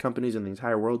richest companies in the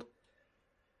entire world.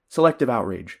 Selective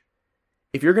outrage.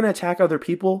 If you're going to attack other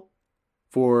people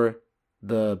for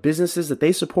the businesses that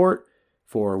they support,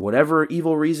 for whatever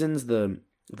evil reasons the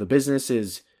business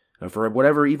is, for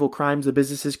whatever evil crimes the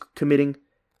business is committing,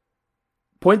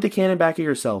 point the cannon back at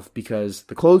yourself, because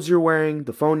the clothes you're wearing,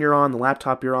 the phone you're on, the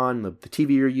laptop you're on, the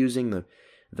TV you're using,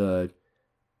 the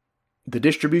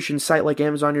distribution site like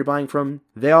Amazon you're buying from,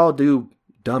 they all do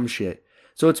dumb shit.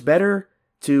 So it's better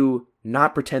to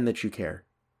not pretend that you care.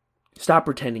 Stop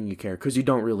pretending you care, because you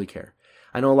don't really care.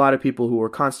 I know a lot of people who are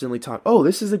constantly talking, oh,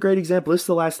 this is a great example. This is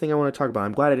the last thing I want to talk about.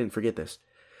 I'm glad I didn't forget this.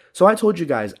 So I told you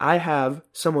guys, I have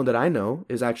someone that I know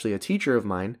is actually a teacher of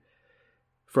mine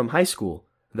from high school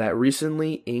that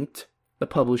recently inked the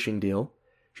publishing deal.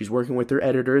 She's working with their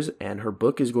editors, and her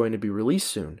book is going to be released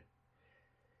soon.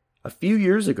 A few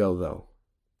years ago, though,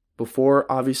 before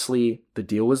obviously the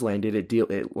deal was landed,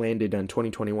 it landed in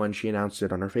 2021. She announced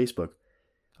it on her Facebook.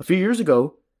 A few years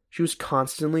ago, she was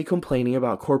constantly complaining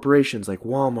about corporations like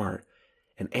Walmart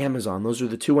and Amazon. Those are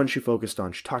the 2 ones she focused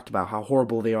on. She talked about how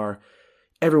horrible they are.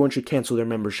 Everyone should cancel their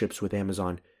memberships with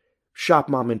Amazon. Shop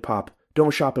mom and pop.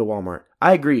 Don't shop at Walmart.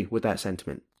 I agree with that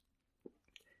sentiment.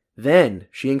 Then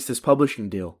she inks this publishing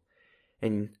deal.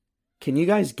 And can you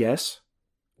guys guess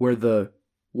what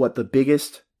the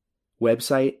biggest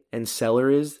website and seller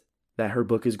is that her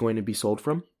book is going to be sold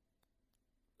from?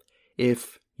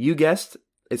 If you guessed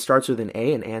it starts with an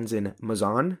A and ends in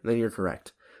Mazon, then you're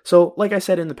correct. So, like I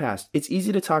said in the past, it's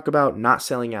easy to talk about not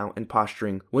selling out and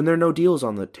posturing when there are no deals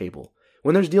on the table.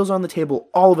 When there's deals on the table,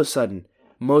 all of a sudden,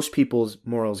 most people's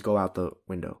morals go out the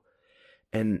window.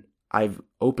 And I've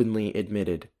openly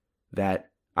admitted that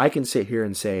I can sit here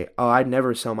and say, oh, I'd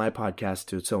never sell my podcast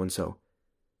to so-and-so.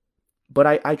 But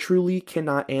I truly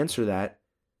cannot answer that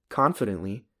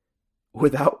confidently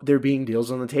without there being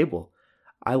deals on the table.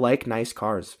 I like nice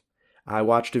cars. I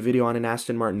watched a video on an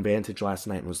Aston Martin Vantage last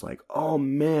night and was like, oh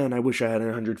man, I wish I had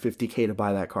 $150K to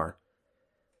buy that car.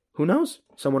 Who knows?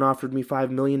 Someone offered me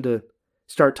 $5 million to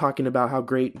start talking about how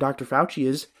great Dr. Fauci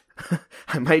is,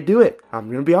 I might do it. I'm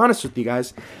going to be honest with you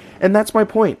guys. And that's my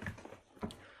point.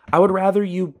 I would rather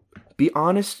you be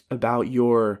honest about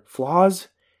your flaws,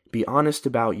 be honest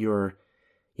about your,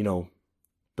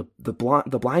 the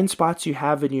blind spots you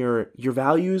have in your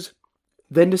values,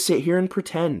 than to sit here and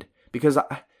pretend. Because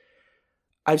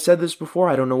I've said this before,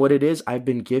 I don't know what it is. I've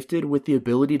been gifted with the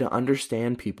ability to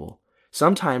understand people.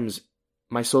 Sometimes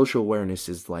my social awareness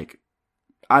is like,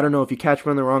 I don't know, if you catch me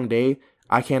on the wrong day,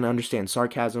 I can't understand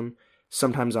sarcasm.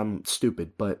 Sometimes I'm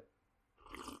stupid, but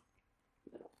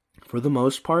for the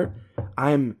most part,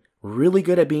 I'm really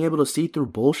good at being able to see through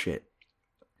bullshit.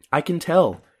 I can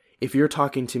tell if you're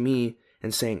talking to me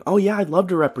and saying, "Oh yeah, I'd love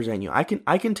to represent you." I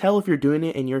can tell if you're doing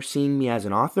it and you're seeing me as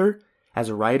an author, as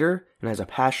a writer, and as a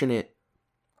passionate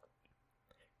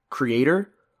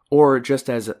creator, or just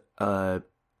as an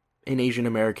Asian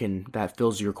American that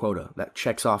fills your quota, that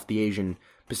checks off the Asian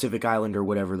Pacific Islander,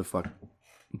 whatever the fuck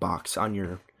box on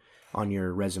your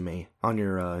resume, on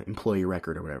your employee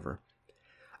record or whatever.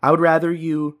 I would rather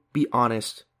you be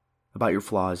honest about your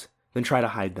flaws than try to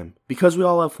hide them, because we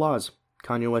all have flaws.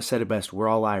 Kanye West said it best: "We're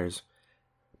all liars."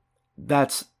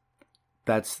 That's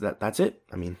it.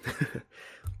 I mean,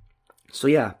 so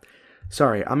yeah.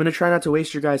 Sorry, I'm gonna try not to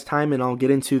waste your guys' time, and I'll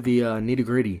get into the nitty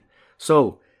gritty.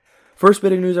 So, first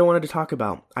bit of news I wanted to talk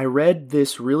about. I read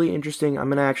this really interesting. I'm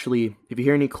gonna actually, if you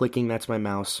hear any clicking, that's my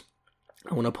mouse.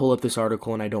 I want to pull up this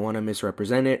article, and I don't want to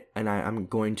misrepresent it, and I'm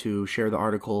going to share the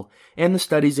article and the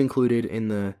studies included in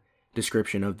the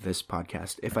description of this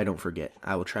podcast. If I don't forget,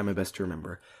 I will try my best to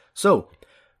remember. So,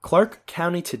 Clark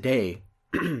County Today,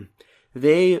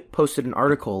 they posted an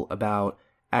article about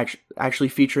actually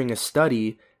featuring a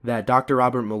study that Dr.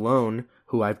 Robert Malone,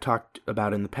 who I've talked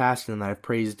about in the past and that I've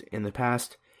praised in the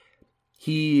past,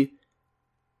 he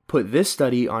put this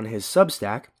study on his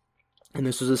Substack. And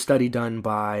this was a study done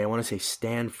by, I want to say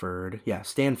Stanford. Yeah,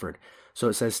 Stanford. So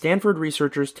it says Stanford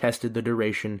researchers tested the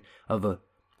duration of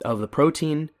the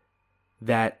protein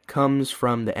that comes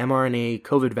from the mRNA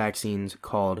COVID vaccines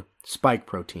called spike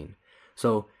protein.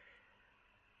 So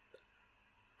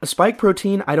a spike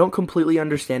protein, I don't completely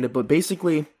understand it, but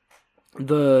basically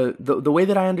the way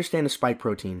that I understand a spike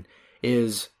protein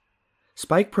is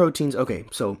spike proteins. Okay,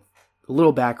 so a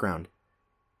little background.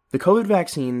 The COVID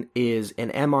vaccine is an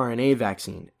mRNA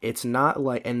vaccine. It's not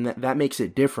like, and that makes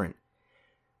it different.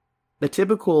 The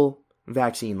typical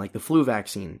vaccine, like the flu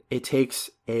vaccine, it takes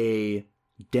a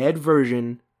dead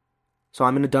version. So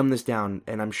I'm going to dumb this down,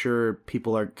 and I'm sure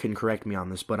people can correct me on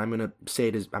this, but I'm going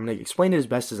to explain it as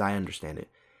best as I understand it.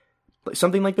 But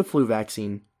something like the flu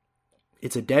vaccine,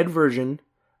 it's a dead version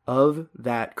of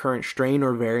that current strain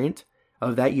or variant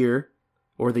of that year.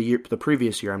 Or the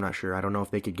previous year, I'm not sure. I don't know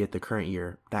if they could get the current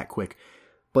year that quick.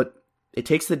 But it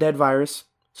takes the dead virus,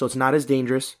 so it's not as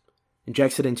dangerous,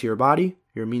 injects it into your body,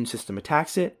 your immune system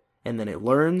attacks it, and then it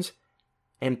learns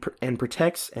and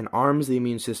protects and arms the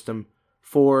immune system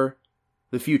for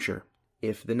the future.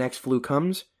 If the next flu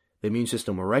comes, the immune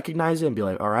system will recognize it and be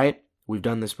like, all right, we've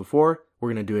done this before,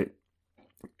 we're going to do it.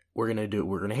 We're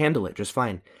going to handle it just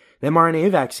fine. The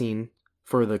mRNA vaccine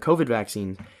for the COVID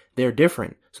vaccine, they're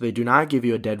different. So they do not give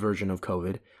you a dead version of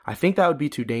COVID. I think that would be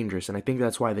too dangerous, and I think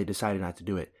that's why they decided not to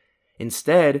do it.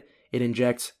 Instead, it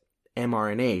injects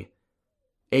mRNA,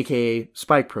 aka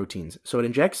spike proteins. So it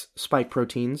injects spike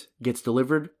proteins, gets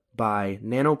delivered by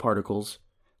nanoparticles.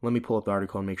 Let me pull up the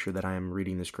article and make sure that I am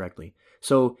reading this correctly.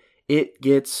 So it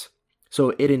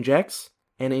injects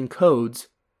and encodes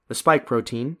the spike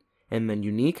protein, and then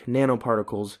unique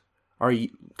nanoparticles are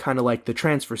kind of like the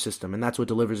transfer system, and that's what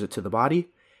delivers it to the body.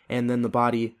 And then the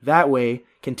body, that way,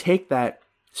 can take that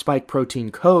spike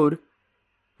protein code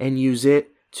and use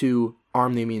it to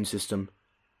arm the immune system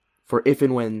for if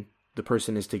and when the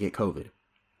person is to get COVID.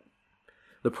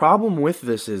 The problem with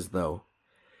this is, though,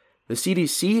 the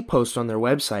CDC posts on their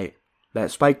website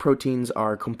that spike proteins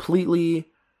are completely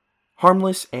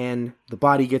harmless and the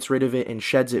body gets rid of it and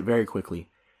sheds it very quickly.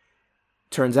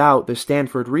 Turns out the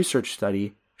Stanford research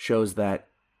study shows that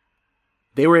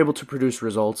they were able to produce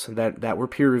results that were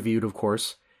peer-reviewed, of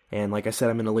course, and like I said,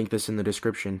 I'm going to link this in the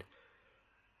description.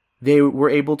 They were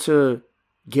able to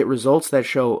get results that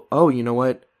show, oh, you know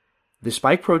what? The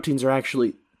spike proteins are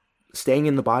actually staying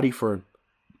in the body for,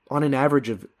 on an average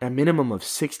of a minimum of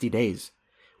 60 days,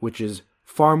 which is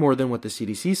far more than what the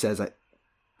CDC says. I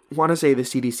want to say the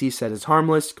CDC said it's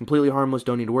harmless, completely harmless,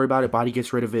 don't need to worry about it, body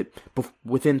gets rid of it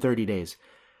within 30 days.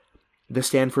 The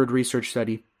Stanford research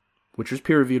study, which was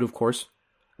peer-reviewed, of course,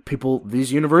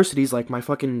 these universities, like my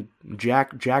fucking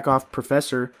jack-off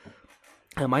professor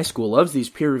at my school loves these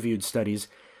peer-reviewed studies,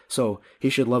 so he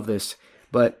should love this,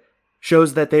 but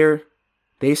shows that they're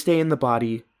they stay in the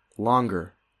body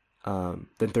longer than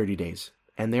 30 days.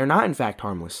 And they're not, in fact,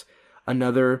 harmless.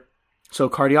 So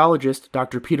cardiologist,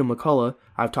 Dr. Peter McCullough,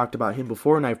 I've talked about him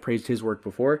before and I've praised his work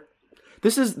before.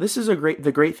 This is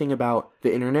the great thing about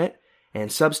the internet and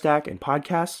Substack and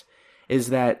podcasts is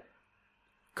that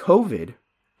COVID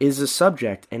is a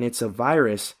subject and it's a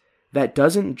virus that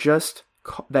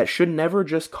that should never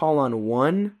just call on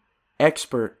one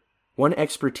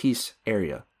expertise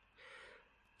area.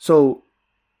 So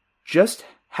just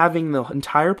having the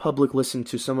entire public listen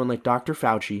to someone like Dr.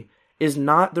 Fauci is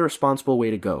not the responsible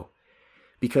way to go,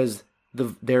 because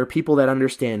there are people that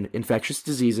understand infectious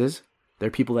diseases. There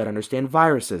are people that understand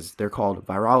viruses. They're called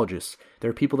virologists.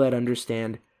 There are people that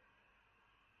understand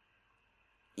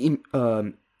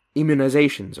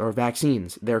immunizations or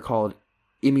vaccines. They're called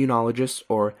immunologists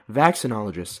or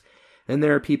vaccinologists. Then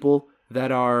there are people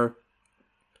that are,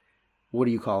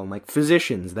 like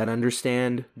physicians that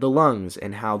understand the lungs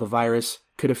and how the virus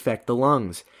could affect the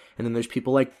lungs. And then there's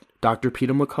people like Dr.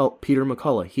 Peter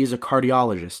McCullough. He's a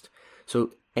cardiologist,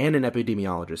 and an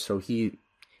epidemiologist. So he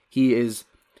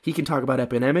can talk about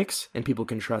epidemics and people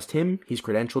can trust him. He's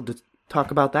credentialed to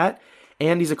talk about that.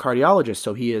 And he's a cardiologist,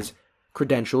 so he is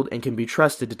credentialed and can be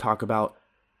trusted to talk about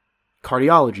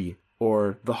cardiology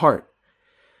or the heart.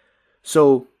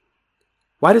 So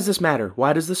why does this matter?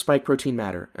 Why does the spike protein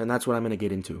matter? And that's what I'm going to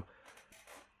get into.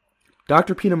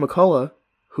 Dr. Peter McCullough,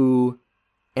 who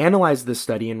analyzed this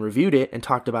study and reviewed it and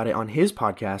talked about it on his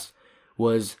podcast,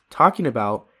 was talking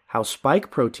about how spike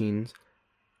proteins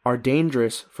are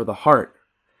dangerous for the heart.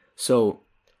 So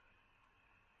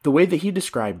the way that he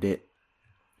described it,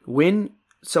 when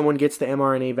someone gets the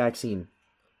mRNA vaccine,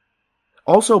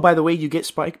 also, by the way, you get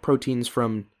spike proteins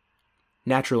from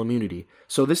natural immunity.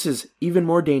 So this is even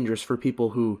more dangerous for people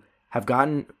who have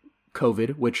gotten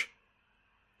COVID, which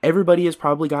everybody has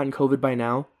probably gotten COVID by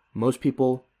now. A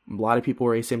lot of people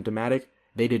are asymptomatic.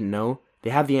 They didn't know. They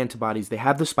have the antibodies. They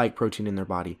have the spike protein in their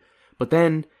body. But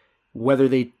then, whether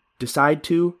they decide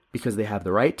to, because they have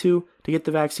the right to get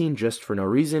the vaccine just for no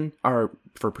reason, or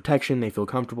for protection, they feel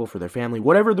comfortable for their family,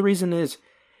 whatever the reason is,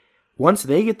 once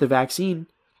they get the vaccine,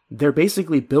 they're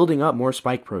basically building up more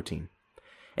spike protein.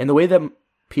 And the way that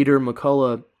Peter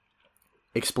McCullough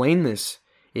explained this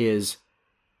is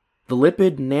the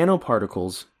lipid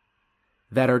nanoparticles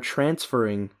that are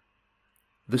transferring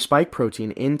the spike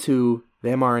protein into the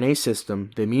mRNA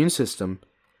system, the immune system,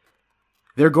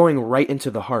 they're going right into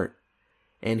the heart.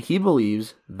 And he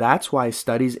believes that's why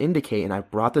studies indicate, and I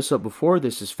brought this up before,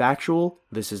 this is factual,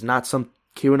 this is not some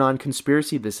QAnon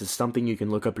conspiracy, this is something you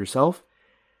can look up yourself.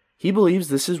 He believes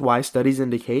this is why studies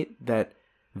indicate that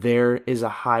there is a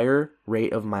higher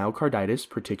rate of myocarditis,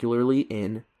 particularly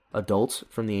in adults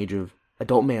from the age of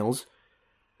adult males,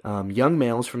 young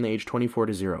males from the age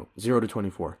 0 to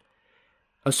 24,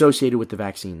 associated with the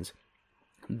vaccines.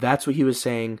 That's what he was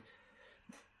saying.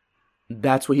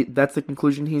 That's the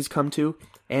conclusion he's come to,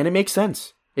 and it makes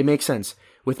sense. It makes sense.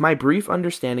 With my brief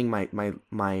understanding,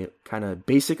 my kind of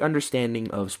basic understanding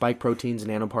of spike proteins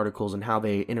and nanoparticles and how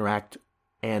they interact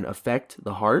and affect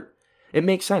the heart, it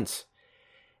makes sense.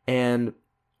 And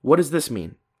what does this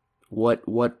mean? What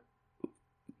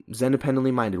Zen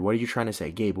Independently Minded, what are you trying to say?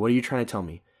 Gabe, what are you trying to tell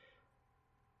me?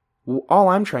 Well, all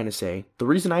I'm trying to say, the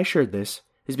reason I shared this,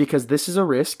 is because this is a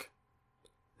risk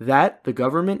that the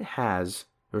government has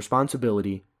the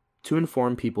responsibility to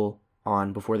inform people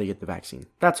on before they get the vaccine.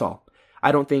 That's all.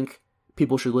 I don't think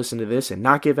people should listen to this and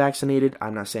not get vaccinated.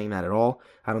 I'm not saying that at all.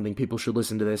 I don't think people should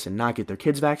listen to this and not get their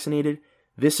kids vaccinated.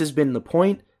 This has been the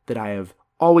point that I have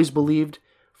always believed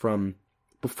from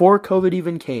before COVID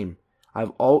even came.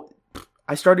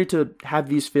 I started to have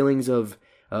these feelings of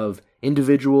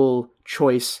individual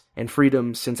choice and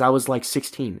freedom since I was like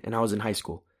 16 and I was in high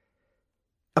school.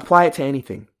 Apply it to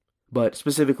anything, but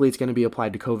specifically it's going to be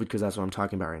applied to COVID because that's what I'm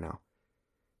talking about right now.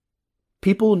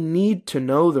 People need to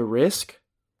know the risk,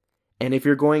 and if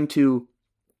you're going to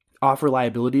offer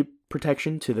liability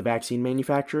protection to the vaccine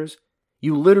manufacturers,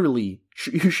 you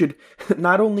should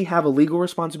not only have a legal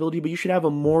responsibility, but you should have a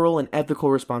moral and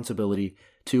ethical responsibility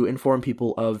to inform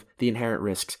people of the inherent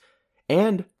risks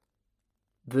and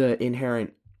the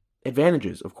inherent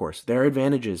advantages, of course. There are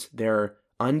advantages. There are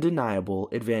undeniable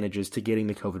advantages to getting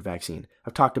the COVID vaccine.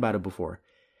 I've talked about it before.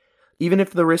 Even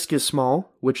if the risk is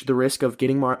small, which the risk of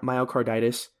getting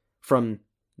myocarditis from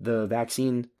the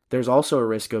vaccine, there's also a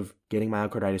risk of getting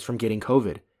myocarditis from getting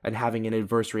COVID and having an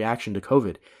adverse reaction to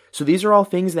COVID. So these are all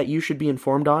things that you should be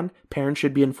informed on. Parents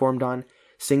should be informed on.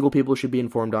 Single people should be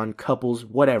informed on. Couples,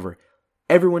 whatever.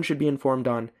 Everyone should be informed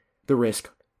on the risk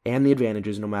and the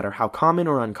advantages, no matter how common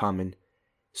or uncommon,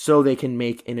 so they can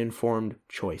make an informed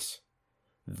choice.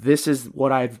 This is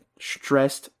what I've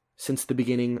stressed since the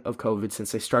beginning of COVID,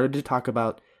 since I started to talk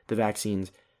about the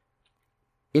vaccines.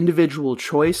 Individual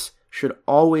choice should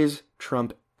always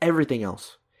trump everything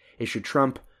else. It should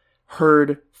trump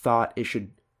herd thought. It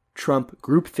should trump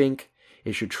groupthink.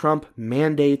 It should trump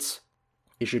mandates.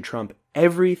 It should trump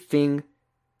everything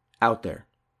out there.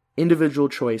 Individual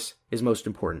choice is most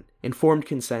important. Informed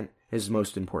consent is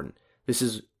most important. This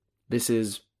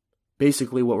is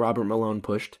basically what Robert Malone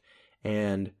pushed,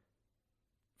 and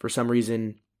for some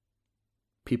reason,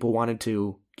 people wanted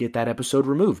to get that episode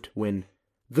removed, when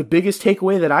the biggest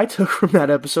takeaway that I took from that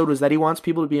episode was that he wants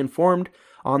people to be informed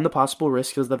on the possible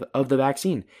risks of the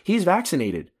vaccine. He's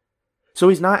vaccinated. So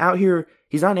he's not out here,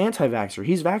 he's not an anti-vaxxer.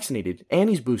 He's vaccinated and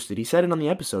he's boosted. He said it on the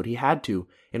episode. He had to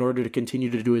in order to continue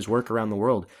to do his work around the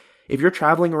world. If you're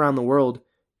traveling around the world,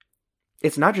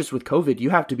 it's not just with COVID. You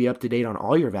have to be up to date on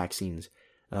all your vaccines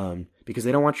because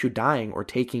they don't want you dying or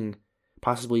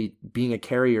possibly being a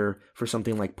carrier for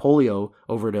something like polio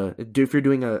if you're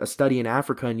doing a study in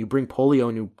Africa and you bring polio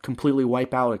and you completely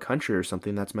wipe out a country or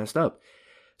something, that's messed up.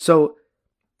 So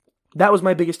that was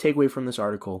my biggest takeaway from this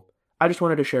article. I just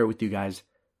wanted to share it with you guys.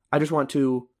 I just want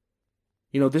to,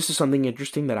 this is something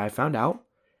interesting that I found out.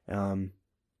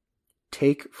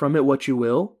 Take from it what you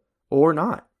will or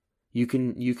not. You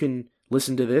can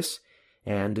listen to this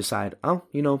and decide,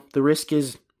 the risk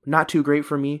is not too great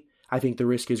for me. I think the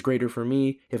risk is greater for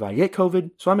me if I get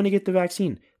COVID, so I'm going to get the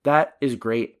vaccine. That is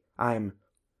great. I'm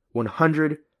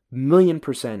 100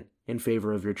 million% in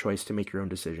favor of your choice to make your own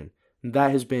decision.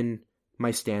 That has been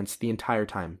my stance the entire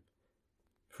time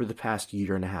for the past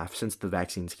year and a half since the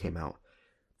vaccines came out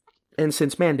and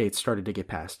since mandates started to get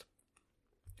passed.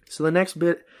 So the next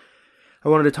bit I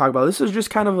wanted to talk about, this is just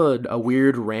kind of a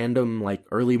weird, random,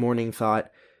 early morning thought.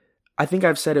 I think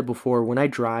I've said it before. When I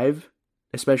drive,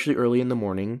 especially early in the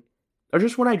morning, or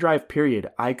just when I drive, period,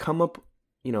 I come up,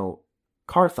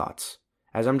 car thoughts.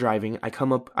 As I'm driving, I've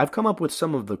come up with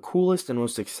some of the coolest and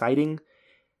most exciting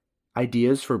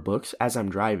ideas for books as I'm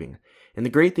driving. And the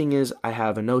great thing is I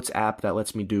have a notes app that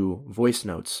lets me do voice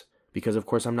notes because, of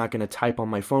course, I'm not going to type on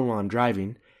my phone while I'm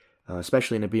driving,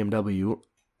 especially in a BMW.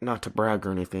 Not to brag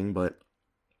or anything, but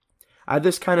I had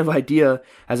this kind of idea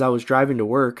as I was driving to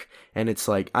work, and it's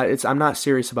I'm not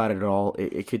serious about it at all.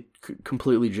 It could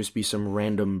completely just be some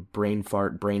random brain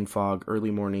fart, brain fog,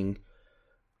 early morning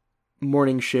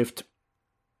shift,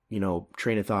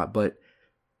 train of thought. But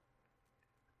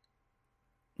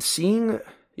seeing,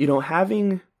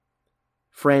 having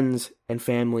friends and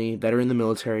family that are in the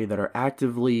military that are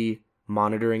actively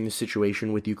monitoring the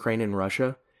situation with Ukraine and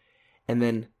Russia, and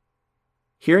then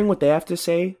hearing what they have to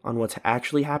say on what's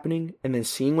actually happening, and then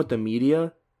seeing what the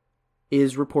media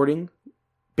is reporting.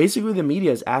 Basically, the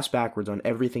media is ass backwards on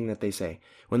everything that they say.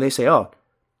 When they say,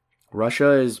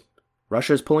 Russia is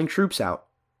pulling troops out,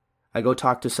 I go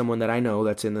talk to someone that I know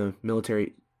that's in the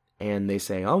military, and they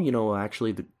say,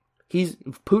 actually,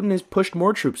 Putin has pushed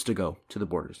more troops to go to the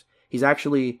borders.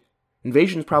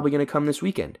 Invasion's probably going to come this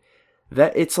weekend.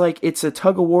 That it's a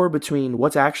tug of war between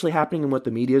what's actually happening and what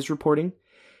the media is reporting.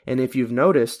 And if you've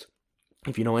noticed,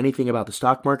 if you know anything about the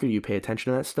stock market, you pay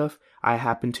attention to that stuff. I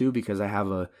happen to because I have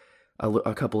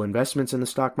a couple investments in the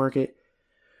stock market.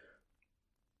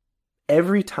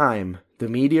 Every time the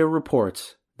media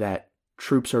reports that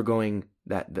troops are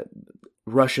that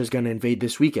Russia's going to invade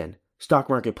this weekend, stock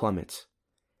market plummets.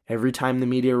 Every time the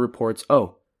media reports,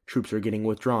 troops are getting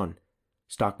withdrawn,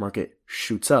 stock market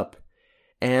shoots up.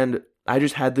 And I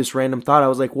just had this random thought. I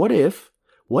was like, what if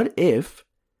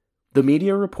the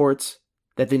media reports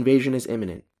that the invasion is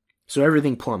imminent? So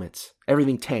everything plummets,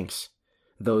 everything tanks.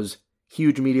 Those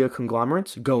huge media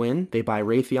conglomerates go in, they buy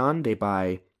Raytheon,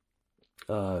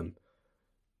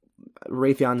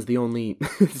 Raytheon's the only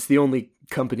it's the only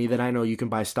company that I know you can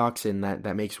buy stocks in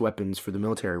that makes weapons for the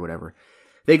military or whatever.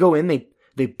 They go in,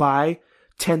 they buy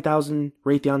 10,000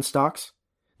 Raytheon stocks,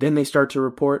 then they start to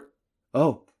report,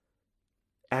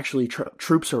 actually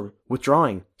troops are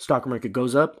withdrawing, stock market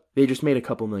goes up, they just made a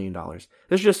couple $1 million.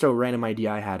 That's just a random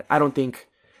idea I had. I don't think,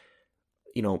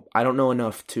 I don't know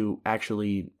enough to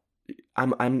actually,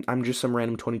 I'm just some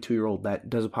random 22-year-old that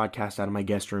does a podcast out of my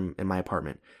guest room in my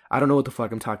apartment. I don't know what the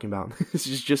fuck I'm talking about. This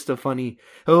is just a funny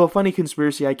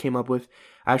conspiracy I came up with.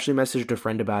 I actually messaged a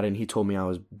friend about it, and he told me I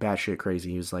was batshit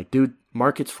crazy. He was like, dude,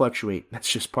 markets fluctuate.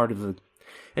 That's just part of the...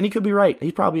 And he could be right.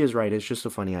 He probably is right. It's just a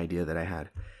funny idea that I had.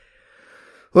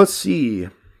 Let's see.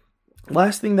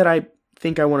 Last thing that I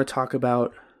think I want to talk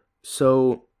about.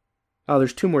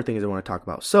 There's two more things I want to talk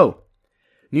about. So,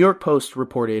 New York Post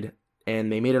reported,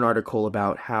 and they made an article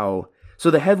about how...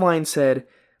 So the headline said,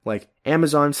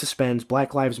 Amazon suspends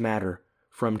Black Lives Matter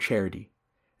from charity.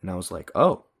 And I was like,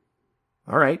 oh,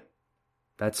 all right.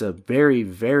 That's a very,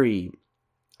 very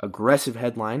aggressive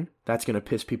headline. That's going to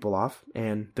piss people off,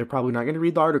 and they're probably not going to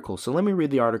read the article. So let me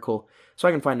read the article so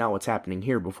I can find out what's happening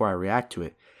here before I react to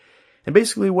it. And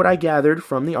basically what I gathered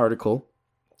from the article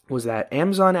was that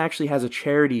Amazon actually has a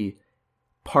charity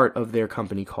part of their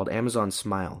company called Amazon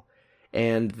Smile.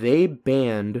 And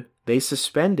they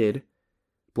suspended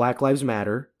Black Lives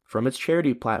Matter from its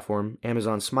charity platform,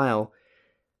 Amazon Smile,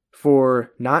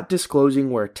 for not disclosing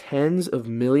where tens of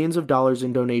millions of dollars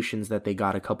in donations that they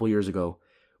got a couple years ago,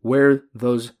 where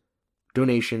those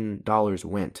donation dollars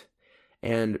went.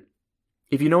 And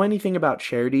if you know anything about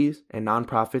charities and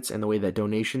nonprofits and the way that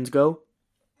donations go,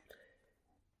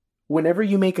 whenever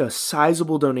you make a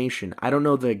sizable donation, I don't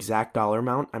know the exact dollar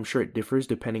amount, I'm sure it differs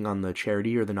depending on the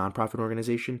charity or the nonprofit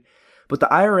organization, but the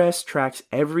IRS tracks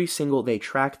they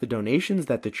track the donations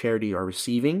that the charity are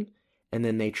receiving, and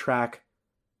then they track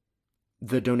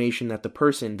the donation that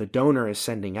the donor is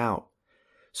sending out.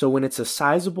 So when it's a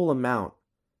sizable amount,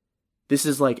 this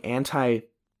is like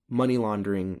anti-money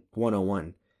laundering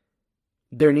 101.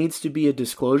 There needs to be a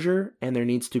disclosure and there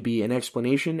needs to be an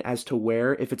explanation as to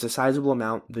where, if it's a sizable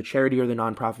amount, the charity or the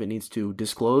nonprofit needs to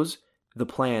disclose the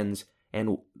plans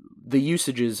and the use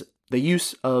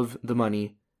of the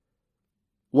money,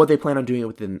 what they plan on doing it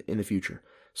within in the future.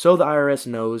 So the IRS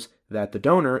knows that the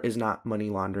donor is not money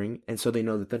laundering, and so they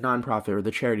know that the nonprofit or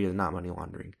the charity is not money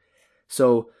laundering.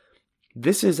 So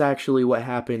this is actually what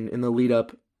happened in the lead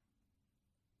up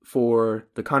for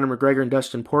the Conor McGregor and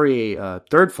Dustin Poirier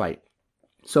third fight.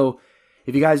 So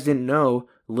if you guys didn't know,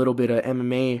 a little bit of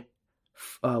MMA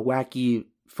wacky,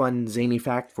 fun, zany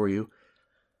fact for you.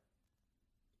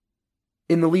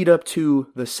 In the lead up to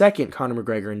the second Conor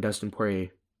McGregor and Dustin Poirier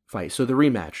fight, so the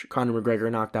rematch, Conor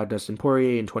McGregor knocked out Dustin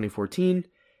Poirier in 2014,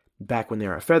 back when they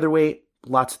were at featherweight.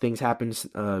 Lots of things happened.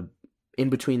 In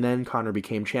between then, Conor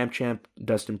became champ.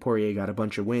 Dustin Poirier got a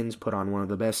bunch of wins, put on one of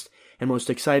the best and most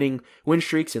exciting win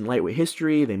streaks in lightweight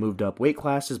history. They moved up weight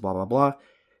classes, blah, blah, blah.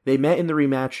 They met in the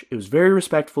rematch. It was very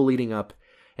respectful leading up.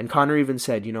 And Conor even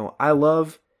said, I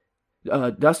love...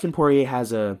 Dustin Poirier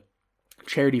has a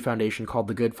charity foundation called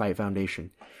the Good Fight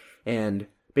Foundation. And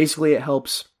basically it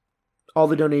helps all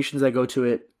the donations that go to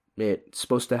it. It's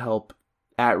supposed to help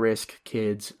at-risk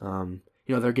kids.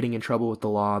 They're getting in trouble with the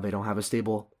law. They don't have a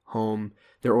stable home.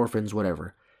 They're orphans,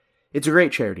 whatever. It's a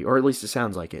great charity, or at least it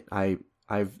sounds like it. I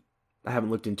haven't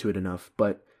looked into it enough,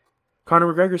 but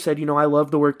Conor McGregor said, I love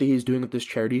the work that he's doing with this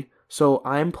charity, so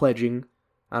I'm pledging,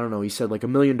 I don't know, he said like $1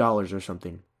 million or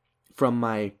something from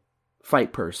my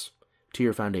fight purse to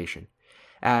your foundation.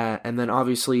 And then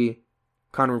obviously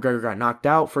Conor McGregor got knocked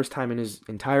out, first time in his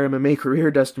entire MMA career.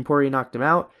 Dustin Poirier knocked him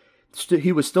out.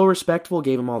 He was still respectful,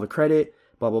 gave him all the credit,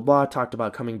 blah, blah, blah, talked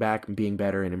about coming back and being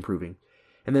better and improving.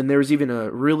 And then there was even a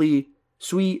really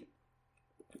sweet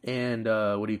and,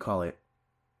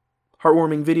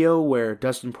 heartwarming video where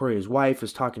Dustin Poirier's wife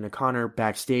is talking to Conor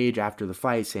backstage after the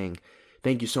fight saying,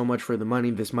 thank you so much for the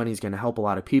money. This money is going to help a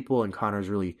lot of people. And Conor's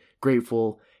really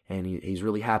grateful and he's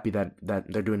really happy that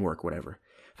they're doing work, whatever.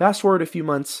 Fast forward a few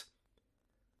months,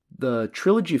 the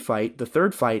trilogy fight, the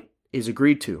third fight, is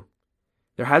agreed to.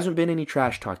 There hasn't been any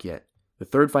trash talk yet. The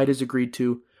third fight is agreed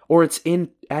to, or the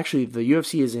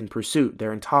UFC is in pursuit.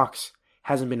 They're in talks.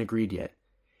 Hasn't been agreed yet.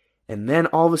 And then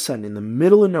all of a sudden, in the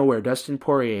middle of nowhere, Dustin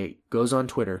Poirier goes on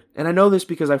Twitter. And I know this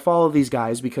because I follow these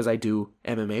guys because I do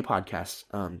MMA podcasts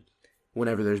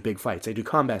whenever there's big fights. I do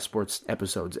combat sports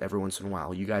episodes every once in a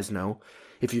while. You guys know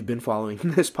if you've been following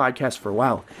this podcast for a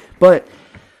while. But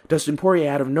Dustin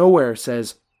Poirier out of nowhere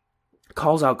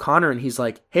calls out Conor, and he's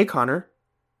like, hey, Conor,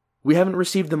 we haven't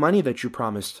received the money that you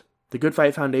promised. The Good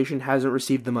Fight Foundation hasn't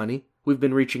received the money. We've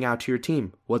been reaching out to your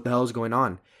team. What the hell is going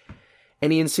on?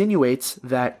 And he insinuates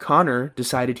that Conor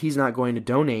decided he's not going to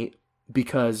donate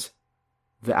because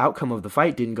the outcome of the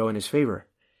fight didn't go in his favor.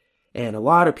 And a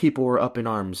lot of people were up in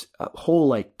arms. A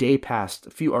whole day passed,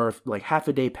 half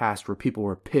a day passed where people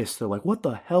were pissed. They're like, what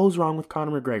the hell is wrong with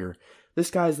Conor McGregor? This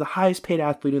guy's the highest paid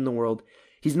athlete in the world.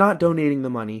 He's not donating the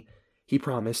money he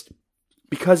promised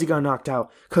because he got knocked out,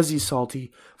 because he's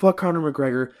salty. Fuck Conor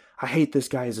McGregor. I hate this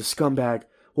guy. He's a scumbag.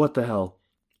 What the hell?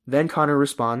 Then Conor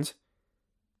responds.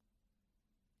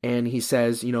 And he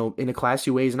says, in a classy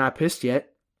way, he's not pissed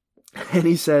yet. And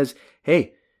he says,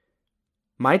 hey,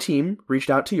 my team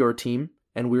reached out to your team,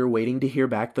 and we were waiting to hear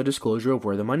back the disclosure of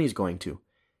where the money's going to.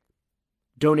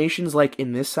 Donations like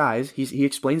in this size, he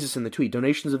explains this in the tweet,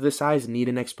 donations of this size need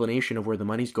an explanation of where the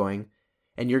money's going,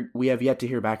 and we have yet to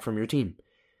hear back from your team.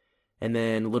 And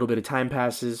then a little bit of time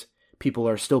passes, people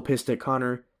are still pissed at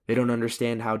Conor. They don't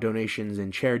understand how donations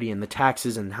and charity and the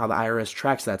taxes and how the IRS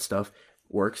tracks that stuff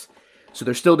works. So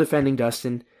they're still defending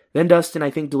Dustin. Then Dustin, I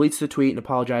think, deletes the tweet and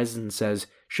apologizes and says,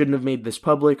 shouldn't have made this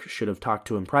public, should have talked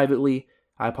to him privately.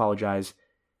 I apologize.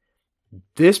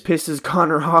 This pisses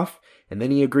Conor off, and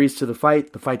then he agrees to the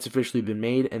fight. The fight's officially been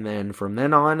made, and then from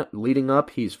then on, leading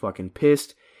up, he's fucking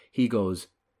pissed. He goes,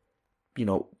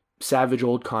 savage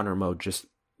old Conor mode, just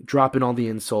dropping all the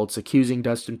insults, accusing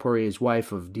Dustin Poirier's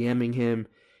wife of DMing him.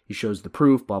 He shows the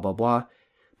proof, blah, blah, blah.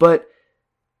 But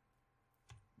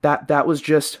that was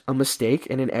just a mistake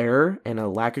and an error and a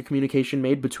lack of communication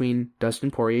made between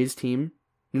Dustin Poirier's team.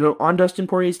 On Dustin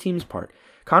Poirier's team's part.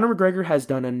 Conor McGregor has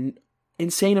done an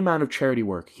insane amount of charity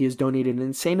work. He has donated an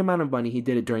insane amount of money. He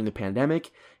did it during the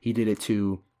pandemic. He did it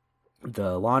to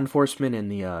the law enforcement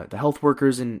and the health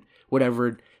workers and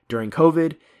whatever during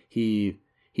COVID.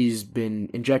 He's been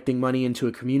injecting money into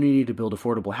a community to build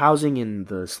affordable housing in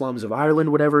the slums of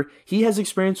Ireland, whatever. He has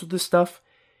experience with this stuff.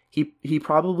 He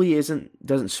probably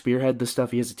doesn't spearhead this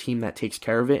stuff. He has a team that takes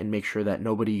care of it and makes sure that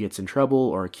nobody gets in trouble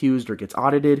or accused or gets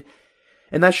audited.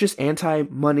 And that's just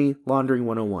anti-money laundering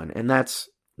 101. And that's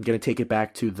going to take it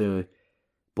back to the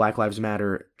Black Lives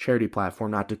Matter charity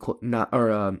platform, Black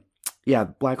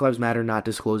Lives Matter not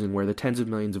disclosing where the tens of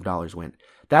millions of dollars went.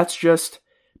 That's just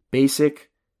basic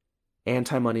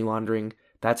anti-money laundering.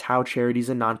 That's how charities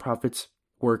and nonprofits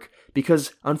work.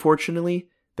 Because unfortunately,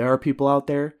 there are people out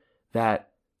there that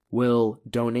will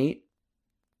donate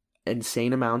immense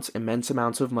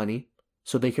amounts of money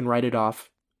so they can write it off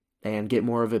and get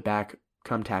more of it back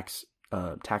come tax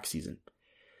season.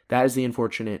 That is the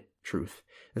unfortunate truth.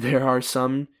 There are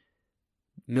some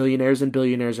millionaires and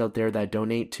billionaires out there that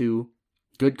donate to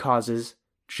good causes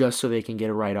just so they can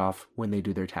get a write-off when they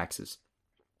do their taxes.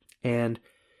 And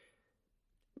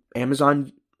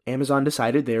Amazon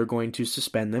decided they're going to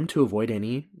suspend them to avoid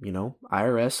any,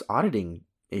 IRS auditing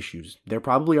issues. They're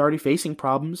probably already facing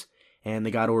problems, and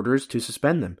they got orders to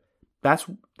suspend them. That's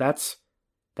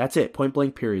it. Point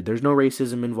blank period. There's no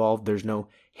racism involved. There's no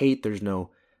hate. There's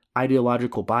no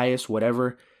ideological bias,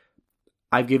 whatever.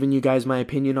 I've given you guys my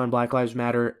opinion on Black Lives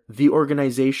Matter, the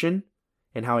organization,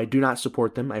 and how I do not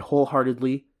support them. I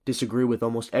wholeheartedly disagree with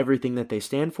almost everything that they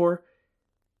stand for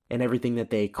and everything that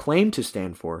they claim to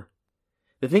stand for.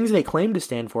 The things they claim to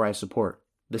stand for, I support.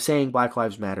 The saying Black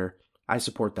Lives Matter, I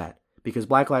support that. Because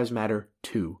Black Lives Matter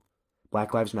too.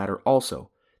 Black Lives Matter also.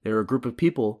 There are a group of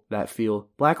people that feel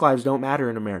Black lives don't matter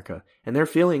in America, and their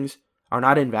feelings are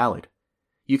not invalid.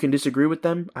 You can disagree with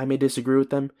them, I may disagree with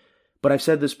them, but I've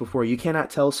said this before, you cannot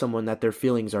tell someone that their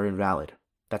feelings are invalid.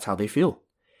 That's how they feel.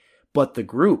 But the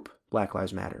group, Black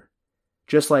Lives Matter,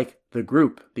 just like the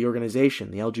group, the organization,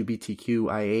 the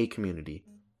LGBTQIA community,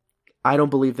 I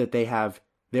don't believe that they have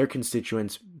their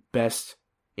constituents' best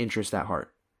interest at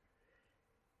heart.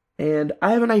 And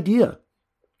I have an idea.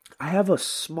 I have a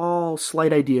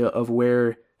slight idea of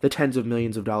where the tens of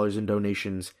millions of dollars in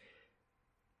donations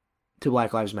to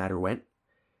Black Lives Matter went.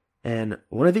 And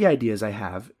one of the ideas I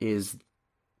have is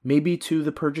maybe to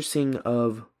the purchasing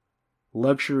of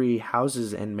luxury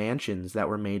houses and mansions that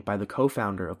were made by the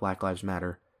co-founder of Black Lives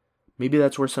Matter. Maybe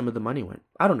that's where some of the money went.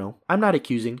 I don't know. I'm not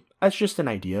accusing. That's just an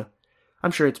idea.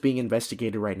 I'm sure it's being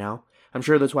investigated right now. I'm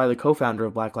sure that's why the co-founder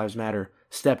of Black Lives Matter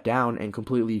stepped down and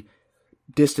completely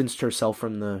distanced herself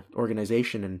from the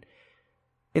organization. And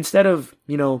instead of,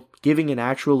 giving an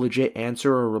actual legit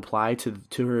answer or reply to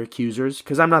her accusers,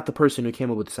 because I'm not the person who came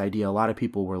up with this idea. A lot of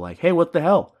people were like, hey, what the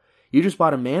hell? You just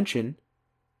bought a mansion,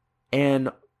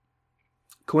 and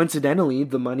coincidentally,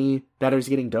 the money that is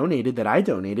getting donated, that I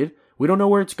donated, we don't know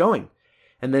where it's going.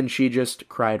 And then she just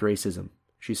cried racism.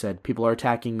 She said, people are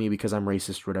attacking me because I'm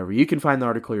racist or whatever. You can find the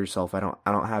article yourself. I don't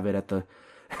have it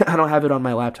I don't have it on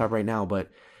my laptop right now, but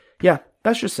yeah,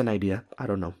 that's just an idea. I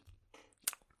don't know.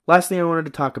 Last thing I wanted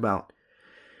to talk about.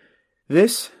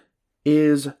 This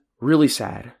is really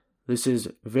sad. This is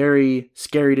very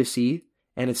scary to see,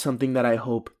 and it's something that I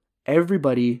hope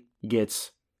everybody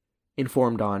gets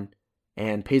informed on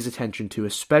and pays attention to,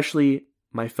 especially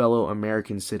my fellow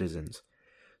American citizens.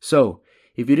 So,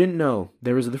 if you didn't know,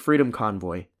 there was the Freedom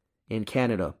Convoy in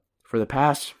Canada for the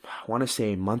past, I want to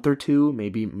say, month or two,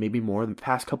 maybe more, the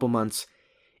past couple months.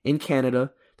 In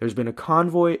Canada, there's been a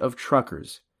convoy of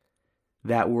truckers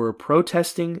that were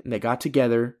protesting and they got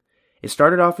together. It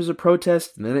started off as a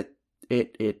protest, and then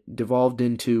it devolved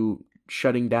into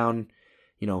shutting down,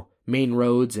 main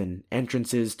roads and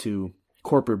entrances to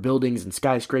corporate buildings and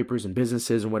skyscrapers and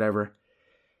businesses and whatever.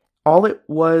 All it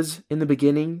was in the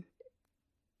beginning,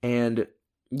 and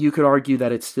you could argue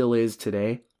that it still is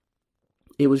today,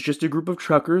 it was just a group of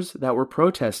truckers that were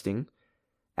protesting,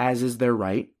 as is their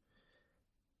right.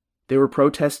 They were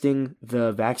protesting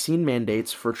the vaccine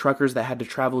mandates for truckers that had to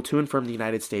travel to and from the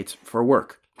United States for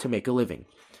work. to make a living.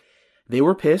 They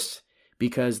were pissed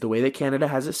because the way that Canada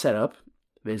has it set up,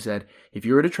 they said, if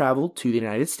you were to travel to the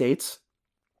United States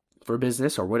for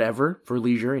business or whatever, for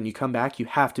leisure, and you come back, you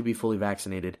have to be fully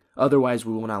vaccinated. Otherwise,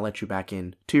 we will not let you back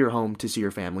in to your home to see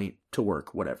your family, to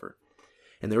work, whatever.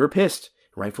 And they were pissed,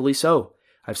 rightfully so.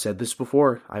 I've said this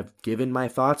before. I've given my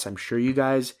thoughts. I'm sure you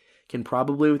guys can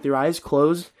probably, with your eyes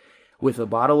closed, with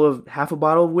half a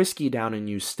bottle of whiskey down in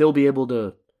you, still be able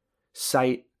to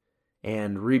cite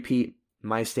and repeat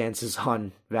my stances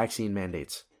on vaccine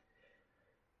mandates.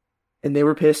 And they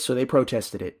were pissed, so they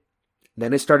protested it.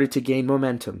 Then it started to gain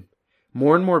momentum.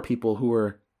 More and more people who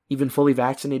were even fully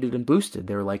vaccinated and boosted,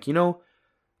 they were like,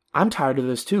 I'm tired of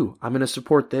this too. I'm going to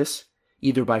support this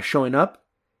either by showing up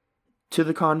to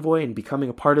the convoy and becoming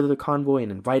a part of the convoy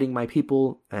and inviting my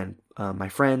people and my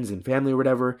friends and family or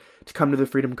whatever to come to the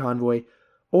Freedom Convoy,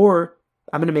 or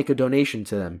I'm going to make a donation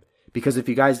to them. Because if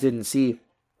you guys didn't see,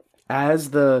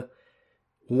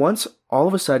 once all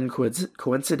of a sudden,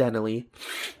 coincidentally,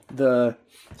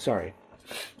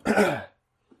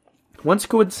 once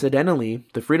coincidentally,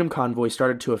 the Freedom Convoy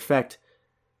started to affect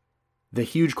the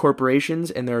huge corporations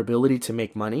and their ability to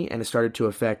make money, and it started to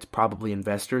affect probably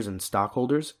investors and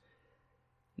stockholders,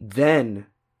 then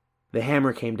the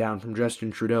hammer came down from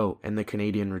Justin Trudeau and the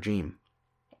Canadian regime.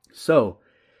 So,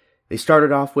 they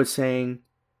started off with saying,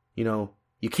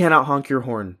 you cannot honk your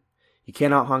horn. You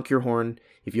cannot honk your horn.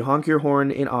 If you honk your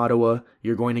horn in Ottawa,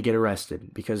 you're going to get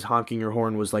arrested, because honking your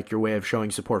horn was like your way of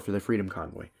showing support for the Freedom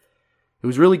Convoy. It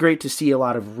was really great to see a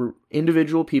lot of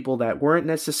individual people that weren't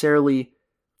necessarily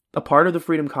a part of the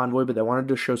Freedom Convoy, but that wanted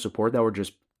to show support, that were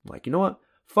just like, you know what?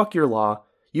 Fuck your law.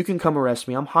 You can come arrest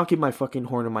me. I'm honking my fucking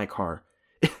horn in my car.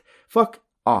 Fuck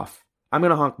off. I'm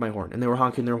going to honk my horn. And they were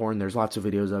honking their horn. There's lots of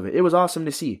videos of it. It was awesome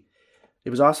to see. It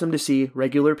was awesome to see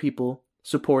regular people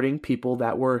supporting people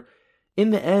that were, in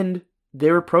the end,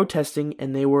 they were protesting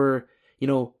and they were,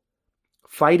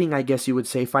 fighting, I guess you would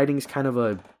say. Fighting is kind of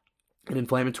an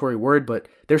inflammatory word, but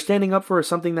they're standing up for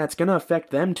something that's going to affect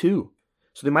them too.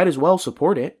 So they might as well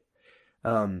support it.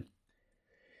 And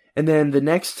then the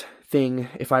next thing,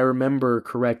 if I remember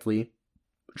correctly,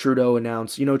 Trudeau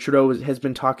announced, Trudeau has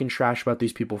been talking trash about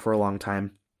these people for a long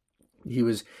time. He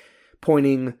was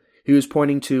pointing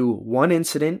to one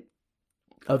incident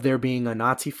of there being a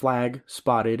Nazi flag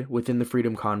spotted within the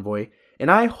Freedom Convoy. And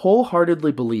I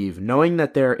wholeheartedly believe, knowing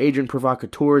that they're agent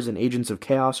provocateurs and agents of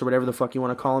chaos or whatever the fuck you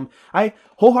want to call them, I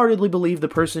wholeheartedly believe the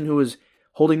person who was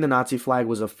holding the Nazi flag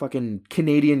was a fucking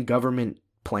Canadian government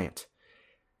plant.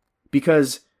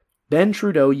 Because then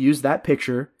Trudeau used that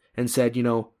picture and said, he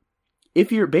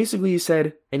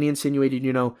said, and he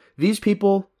insinuated, these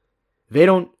people, they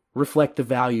don't reflect the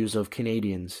values of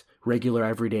Canadians, regular,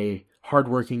 everyday,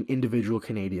 hardworking, individual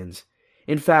Canadians.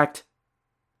 In fact,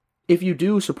 if you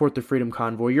do support the Freedom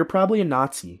Convoy, you're probably a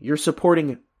Nazi. You're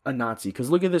supporting a Nazi. Because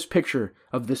look at this picture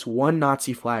of this one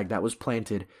Nazi flag that was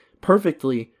planted,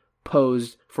 perfectly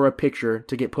posed for a picture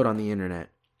to get put on the internet.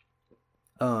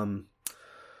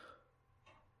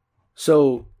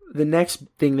 So the next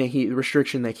thing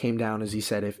restriction that came down is he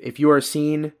said, if you are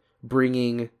seen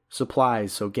bringing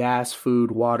supplies, so gas,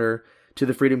 food, water, to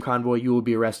the Freedom Convoy, you will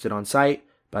be arrested on site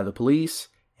by the police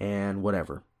and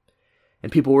whatever.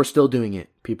 And people were still doing it.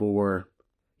 People were,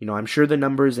 I'm sure the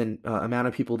numbers and amount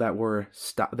of people that were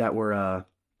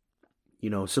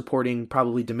supporting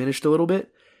probably diminished a little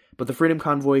bit, but the Freedom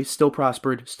Convoy still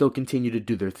prospered, still continued to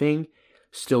do their thing,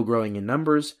 still growing in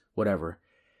numbers, whatever.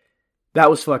 That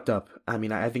was fucked up. I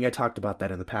think I talked about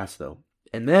that in the past, though.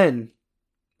 And then,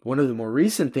 one of the more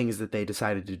recent things that they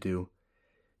decided to do,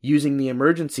 using the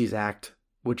Emergencies Act,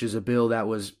 which is a bill that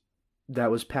was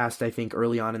passed, I think,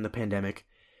 early on in the pandemic,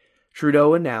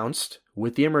 Trudeau announced,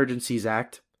 with the Emergencies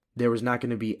Act, there was not going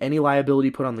to be any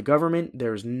liability put on the government.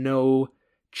 There's no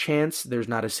chance, there's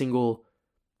not a single,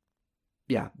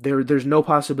 there's no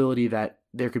possibility that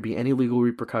there could be any legal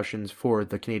repercussions for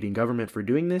the Canadian government for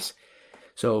doing this.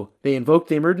 So they invoked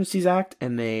the Emergencies Act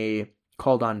and they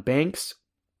called on banks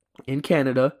in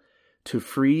Canada to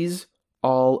freeze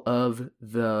all of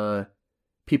the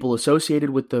people associated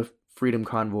with the Freedom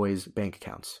Convoy's bank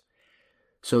accounts.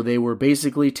 So they were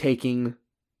basically taking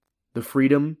the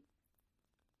freedom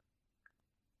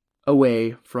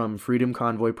away from Freedom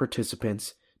Convoy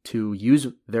participants to use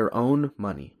their own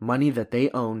money that they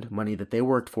owned, money that they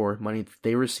worked for, money that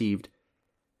they received.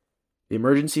 The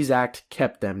Emergencies Act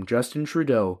kept them. Justin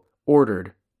Trudeau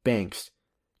ordered banks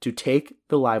to take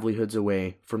the livelihoods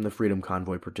away from the Freedom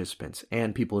Convoy participants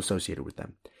and people associated with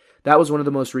them. That was one of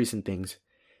the most recent things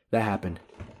that happened,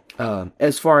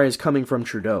 as far as coming from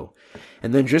Trudeau.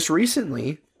 And then just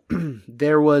recently,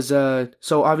 there was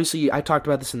so obviously I talked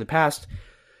about this in the past.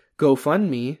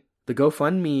 GoFundMe, the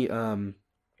GoFundMe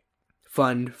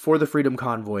fund for the Freedom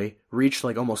Convoy reached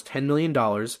like almost $10 million.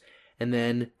 And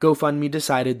then GoFundMe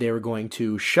decided they were going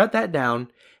to shut that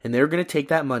down, and they were going to take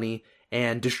that money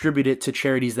and distribute it to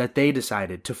charities that they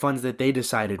decided, to funds that they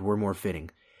decided were more fitting.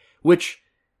 Which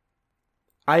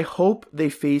I hope they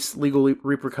face legal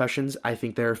repercussions. I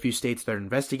think there are a few states that are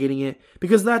investigating it,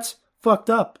 because that's fucked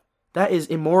up. That is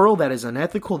immoral, that is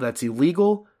unethical, that's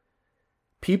illegal.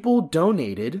 People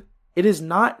donated. It is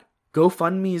not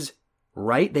GoFundMe's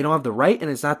right. They don't have the right,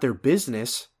 and it's not their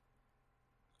business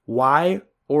why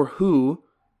or who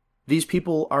these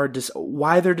people are,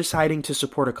 why they're deciding to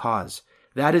support a cause.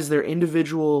 That is their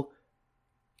individual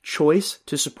choice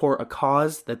to support a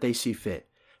cause that they see fit.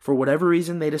 For whatever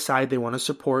reason they decide they want to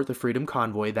support the Freedom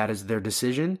Convoy, that is their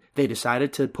decision. They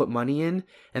decided to put money in,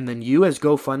 and then you as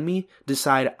GoFundMe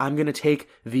decide, I'm going to take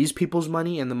these people's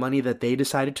money and the money that they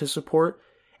decided to support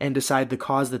and decide the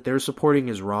cause that they're supporting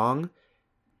is wrong,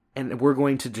 and we're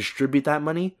going to distribute that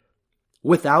money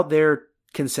without their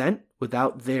consent,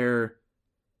 without their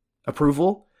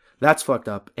approval. That's fucked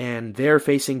up, and they're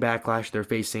facing backlash. They're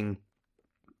facing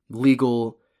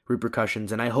legal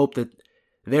repercussions, and I hope that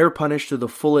they're punished to the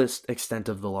fullest extent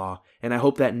of the law, and I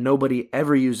hope that nobody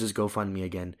ever uses GoFundMe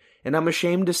again. And I'm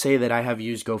ashamed to say that I have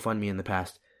used GoFundMe in the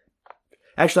past.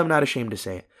 Actually, I'm not ashamed to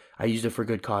say it. I used it for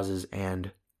good causes,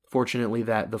 and fortunately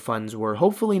that the funds were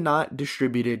hopefully not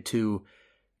distributed to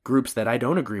groups that I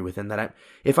don't agree with, and that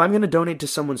if I'm going to donate to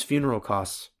someone's funeral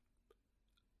costs,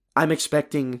 I'm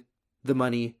expecting the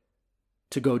money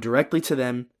to go directly to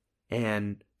them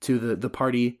and to the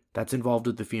party that's involved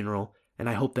with the funeral, and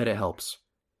I hope that it helps.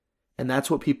 And that's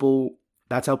how people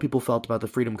felt about the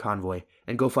Freedom Convoy,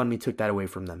 and GoFundMe took that away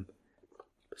from them.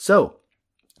 So,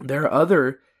 there are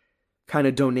other kind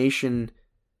of donation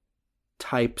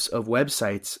types of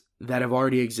websites that have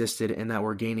already existed and that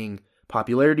were gaining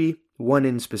popularity. One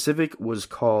in specific was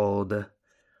called,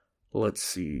 let's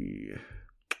see,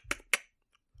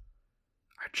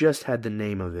 I just had the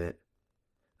name of it.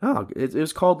 Oh, it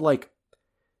was called like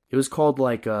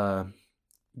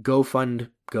GoFund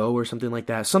Go or something like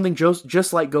that. Something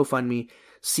just like GoFundMe,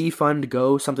 CFund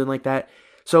Go, something like that.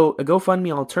 So a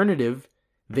GoFundMe alternative,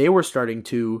 they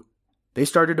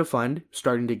started a fund,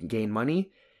 starting to gain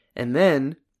money, and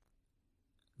then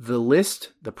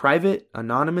the private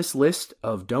anonymous list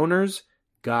of donors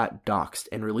got doxxed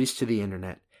and released to the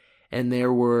internet. And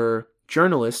there were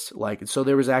journalists, so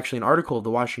there was actually an article of the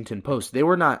Washington Post. They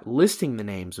were not listing the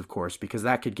names, of course, because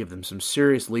that could give them some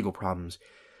serious legal problems.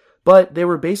 But they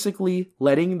were basically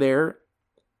letting their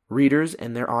readers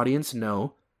and their audience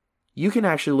know, you can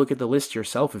actually look at the list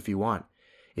yourself if you want.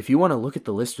 If you want to look at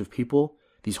the list of people,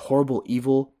 these horrible,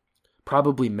 evil,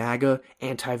 probably MAGA,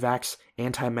 anti-vax,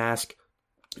 anti-mask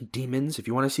demons, if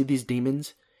you want to see these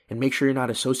demons and make sure you're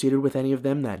not associated with any of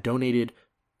them that donated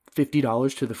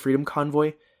 $50 to the Freedom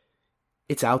Convoy,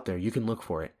 it's out there. You can look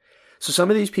for it. So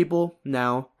some of these people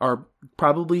now are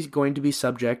probably going to be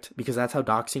subject, because that's how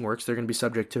doxing works, they're going to be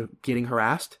subject to getting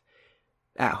harassed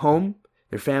at home,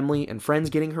 their family and friends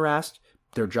getting harassed,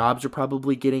 their jobs are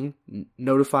probably getting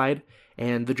notified,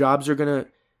 and the jobs are going to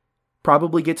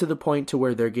probably get to the point to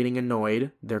where they're getting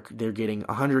annoyed. They're getting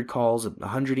 100 calls,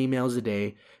 100 emails a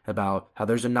day about how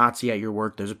there's a Nazi at your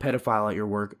work, there's a pedophile at your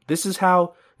work. This is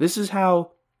how the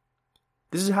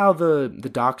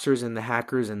doxers and the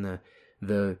hackers and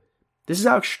this is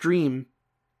how extreme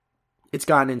it's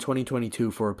gotten in 2022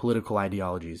 for political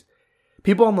ideologies.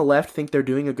 People on the left think they're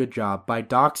doing a good job by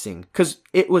doxing, because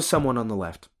it was someone on the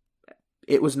left.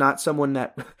 It was not someone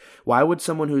that... Why would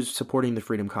someone who's supporting the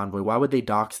Freedom Convoy, why would they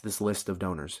dox this list of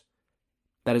donors?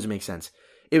 That doesn't make sense.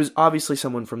 It was obviously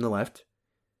someone from the left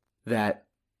that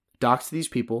doxed these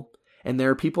people, and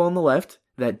there are people on the left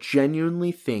that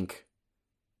genuinely think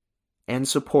and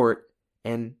support,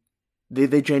 and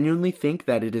they genuinely think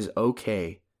that it is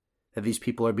okay that these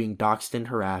people are being doxed and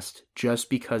harassed just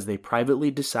because they privately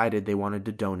decided they wanted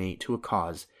to donate to a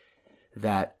cause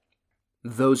that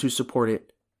those who support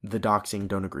it, the doxing,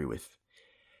 don't agree with.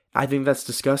 I think that's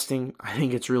disgusting. I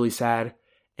think it's really sad.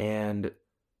 And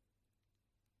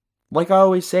like I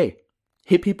always say,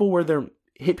 hit people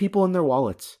in their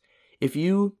wallets. If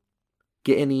you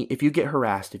get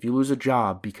harassed, if you lose a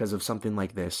job because of something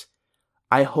like this,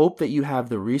 I hope that you have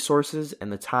the resources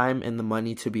and the time and the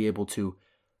money to be able to,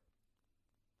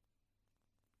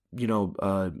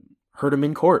 hurt them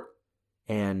in court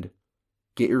and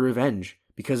get your revenge,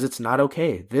 because it's not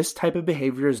okay. This type of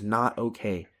behavior is not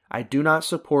okay. I do not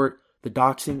support the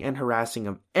doxing and harassing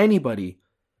of anybody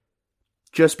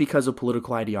just because of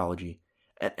political ideology.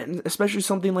 And especially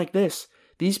something like this.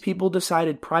 These people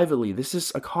decided privately, this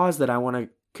is a cause that I want to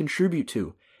contribute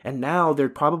to. And now they're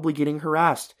probably getting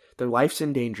harassed. Their life's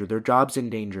in danger. Their job's in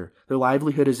danger. Their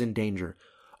livelihood is in danger.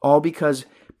 All because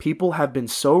people have been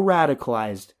so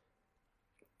radicalized.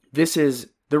 This is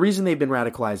the reason they've been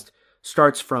radicalized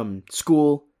starts from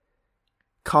school,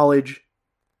 college,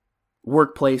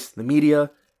 workplace, the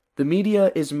media. The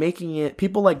media is making it,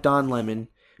 people like Don Lemon,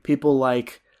 people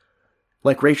like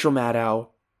Rachel Maddow,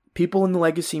 people in the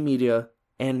legacy media,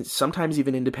 and sometimes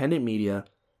even independent media,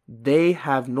 they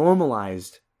have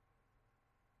normalized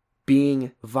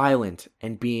being violent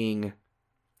and being,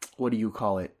 what do you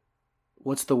call it?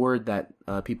 What's the word that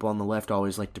people on the left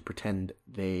always like to pretend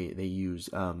they use?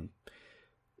 What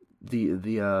do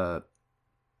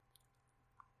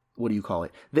you call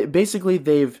it? Basically,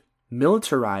 they've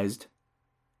militarized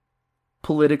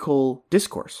political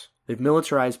discourse. They've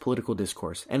militarized political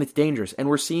discourse, and it's dangerous. And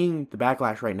we're seeing the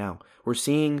backlash right now. We're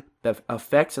seeing the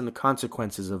effects and the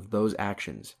consequences of those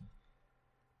actions.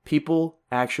 People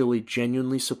actually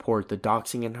genuinely support the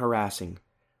doxing and harassing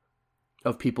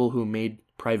of people who made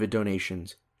private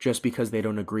donations just because they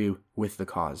don't agree with the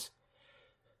cause.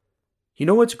 You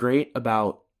know what's great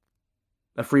about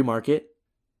a free market?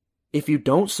 If you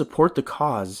don't support the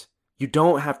cause, you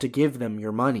don't have to give them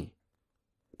your money.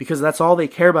 Because that's all they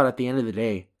care about at the end of the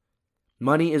day.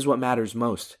 Money is what matters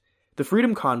most. The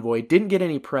Freedom Convoy didn't get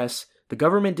any press. The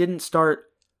government didn't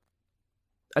start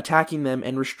attacking them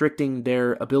and restricting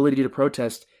their ability to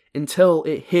protest until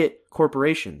it hit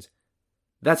corporations.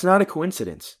 That's not a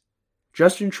coincidence.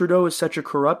 Justin Trudeau is such a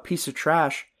corrupt piece of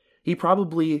trash, he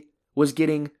probably was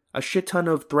getting a shit ton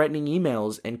of threatening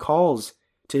emails and calls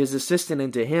to his assistant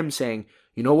and to him saying,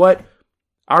 you know what?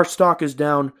 Our stock is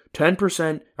down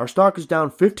 10%. Our stock is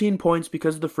down 15 points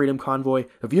because of the Freedom Convoy.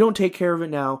 If you don't take care of it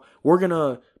now, we're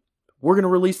gonna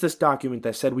release this document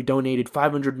that said we donated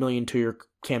 $500 million to your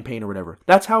campaign or whatever.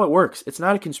 That's how it works. It's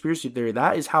not a conspiracy theory.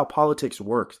 That is how politics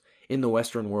works in the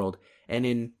Western world and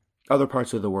in other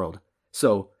parts of the world.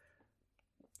 So,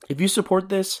 if you support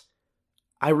this,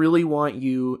 I really want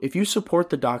you, if you support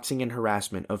the doxing and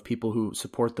harassment of people who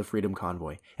support the Freedom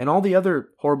Convoy and all the other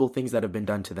horrible things that have been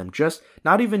done to them, just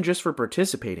not even just for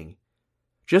participating,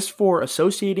 just for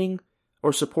associating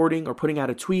or supporting or putting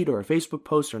out a tweet or a Facebook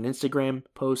post or an Instagram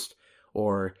post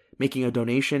or making a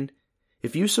donation,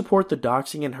 if you support the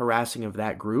doxing and harassing of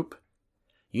that group,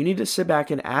 you need to sit back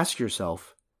and ask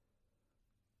yourself,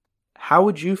 how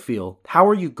would you feel? How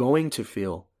are you going to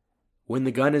feel when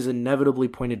the gun is inevitably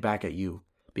pointed back at you?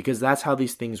 Because that's how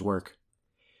these things work.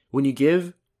 When you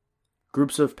give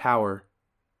groups of power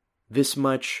this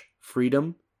much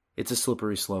freedom, it's a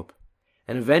slippery slope.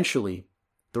 And eventually,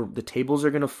 the tables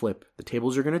are going to flip, the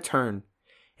tables are going to turn,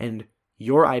 and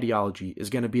your ideology is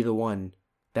going to be the one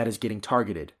that is getting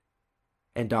targeted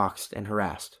and doxed and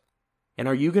harassed. And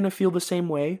are you going to feel the same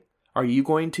way? Are you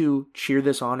going to cheer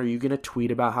this on? Are you going to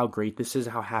tweet about how great this is,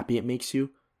 how happy it makes you?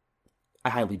 I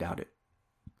highly doubt it.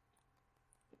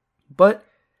 But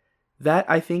that,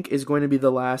 I think, is going to be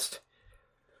the last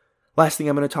thing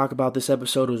I'm going to talk about. This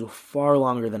episode was far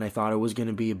longer than I thought it was going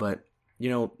to be, but,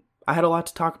 I had a lot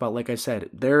to talk about, like I said.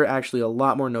 There are actually a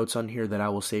lot more notes on here that I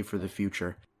will save for the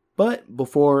future. But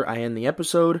before I end the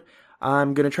episode,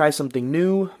 I'm going to try something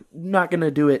new. I'm not going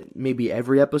to do it maybe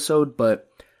every episode, but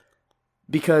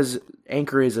because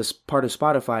Anchor is a part of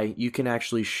Spotify, you can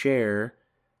actually share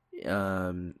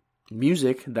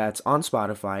music that's on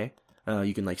Spotify.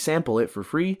 You can sample it for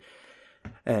free.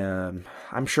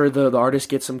 I'm sure the artist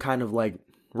gets some kind of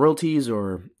royalties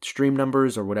or stream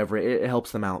numbers or whatever. It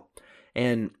helps them out.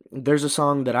 And there's a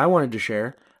song that I wanted to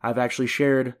share. I've actually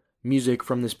shared music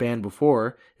from this band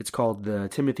before. It's called the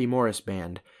Timothy Morris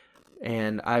Band.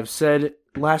 And I've said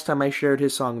last time I shared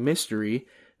his song Mystery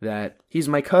that he's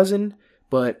my cousin,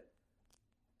 but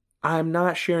I'm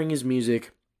not sharing his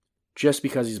music just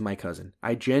because he's my cousin.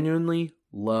 I genuinely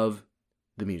love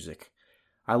the music.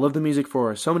 I love the music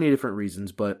for so many different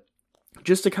reasons, but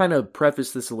just to kind of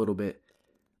preface this a little bit,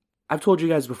 I've told you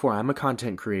guys before, I'm a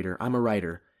content creator, I'm a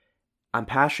writer. I'm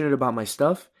passionate about my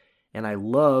stuff, and I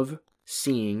love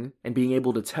seeing and being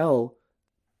able to tell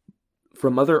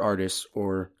from other artists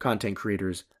or content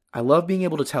creators. I love being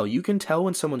able to tell. You can tell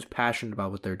when someone's passionate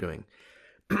about what they're doing.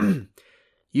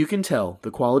 You can tell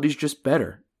the quality's just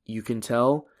better. You can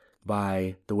tell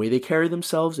by the way they carry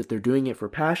themselves if they're doing it for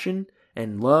passion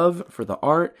and love for the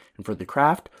art and for the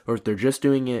craft, or if they're just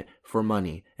doing it for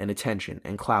money and attention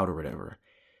and clout or whatever.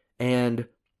 And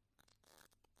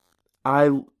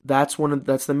that's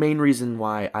the main reason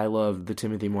why I love the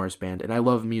Timothy Morris Band, and I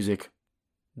love music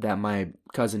that my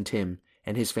cousin Tim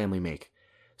and his family make.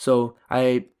 So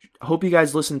I hope you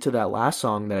guys listened to that last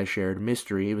song that I shared,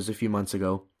 Mystery. It was a few months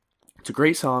ago. It's a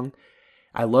great song.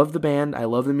 I love the band. I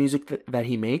love the music that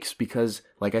he makes because,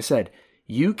 like I said,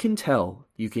 you can tell,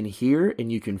 you can hear,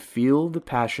 and you can feel the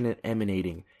passion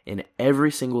emanating in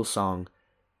every single song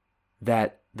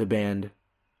that the band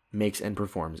makes and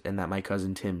performs, and that my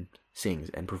cousin Tim sings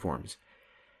and performs.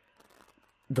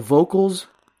 The vocals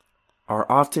are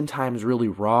oftentimes really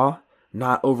raw,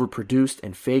 not overproduced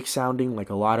and fake sounding like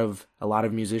a lot of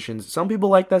musicians. Some people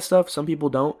like that stuff, some people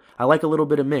don't. I like a little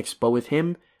bit of mix, but with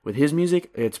him, with his music,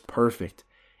 it's perfect.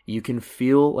 You can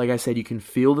feel, like I said, you can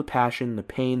feel the passion, the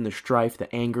pain, the strife,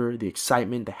 the anger, the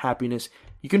excitement, the happiness.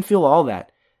 You can feel all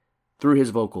that through his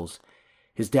vocals.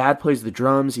 His dad plays the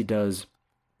drums, he does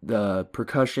the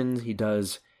percussion, he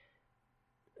does...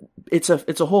 It's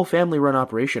a whole family-run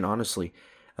operation, honestly.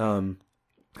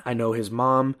 I know his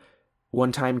mom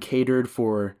one time catered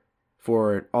for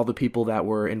all the people that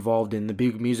were involved in the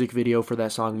big music video for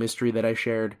that song Mystery that I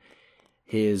shared.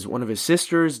 One of his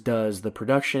sisters does the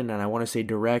production, and I want to say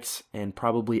directs and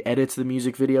probably edits the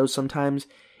music videos sometimes.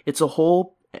 It's a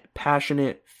whole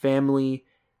passionate, family,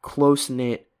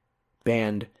 close-knit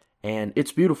band, and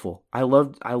it's beautiful. I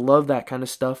love that kind of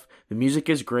stuff. The music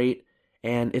is great,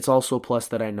 and it's also a plus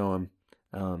that I know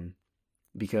him,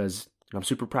 because I'm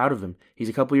super proud of him. He's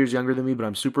a couple years younger than me, but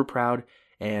I'm super proud,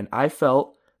 and I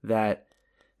felt that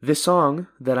this song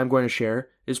that I'm going to share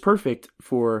is perfect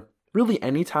for really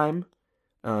any time.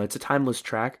 It's a timeless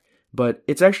track, but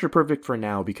it's extra perfect for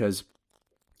now because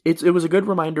it was a good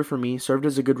reminder for me, served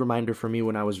as a good reminder for me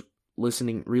when I was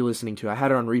re-listening to it. I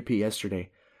had it on repeat yesterday.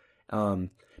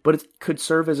 But it could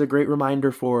serve as a great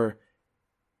reminder for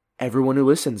everyone who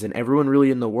listens and everyone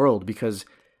really in the world, because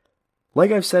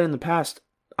like I've said in the past,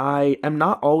 I am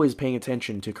not always paying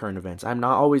attention to current events. I'm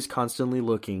not always constantly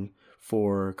looking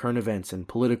for current events and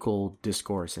political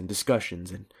discourse and discussions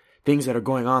and things that are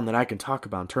going on that I can talk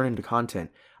about and turn into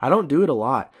content. I don't do it a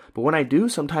lot, but when I do,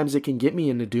 sometimes it can get me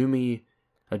in a doom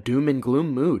and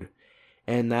gloom mood.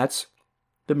 And that's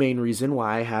the main reason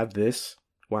why I have this,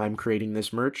 why I'm creating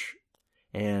this merch,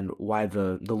 and why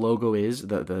the logo is,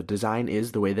 the design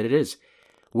is the way that it is.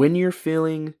 When you're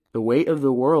feeling the weight of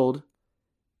the world,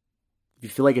 if you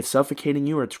feel like it's suffocating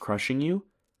you or it's crushing you,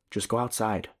 just go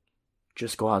outside.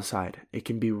 Just go outside. It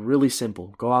can be really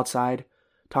simple. Go outside.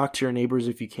 Talk to your neighbors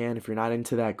if you can. If you're not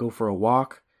into that, go for a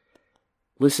walk.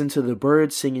 Listen to the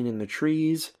birds singing in the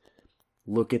trees.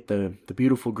 Look at the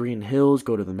beautiful green hills.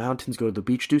 Go to the mountains. Go to the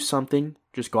beach. Do something.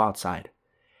 Just go outside.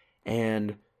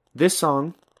 And this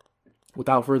song,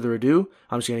 without further ado,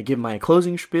 I'm just going to give my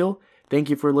closing spiel.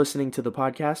 Thank you for listening to the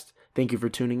podcast. Thank you for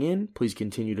tuning in. Please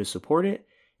continue to support it.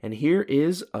 And here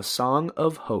is A Song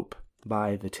of Hope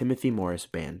by the Timothy Morris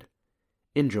Band.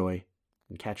 Enjoy,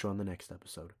 and catch you on the next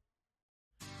episode.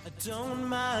 I don't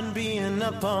mind being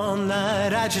up all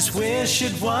night, I just wish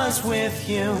it was with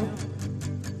you.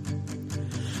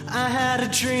 I had a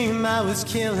dream I was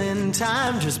killing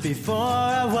time just before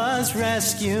I was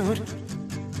rescued.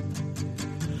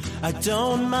 I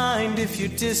don't mind if you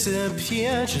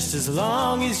disappear, just as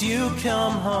long as you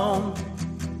come home.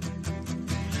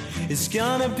 It's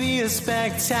gonna be a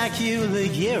spectacular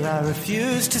year, I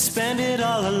refuse to spend it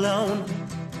all alone.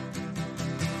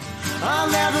 I'll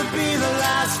never be the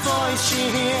last voice she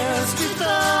hears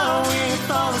before we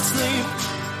fall asleep.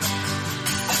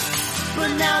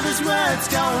 But now these words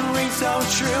don't ring so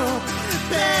true,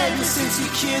 baby, since you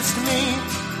kissed me.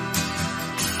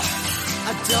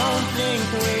 I don't think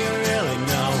we really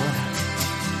know,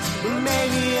 but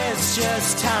maybe it's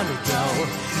just time to go.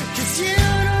 'Cause you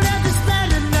don't have to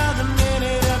spend another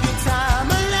minute of your time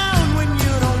alone when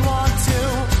you don't want to.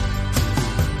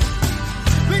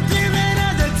 But give it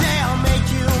another day, I'll make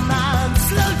you mine.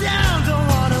 Slow down, don't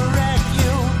wanna wreck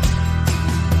you.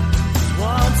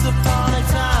 Once upon a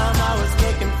time I was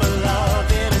looking for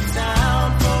love in a town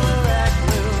full of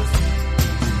recluse.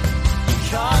 You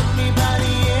caught me by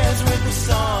the ears with the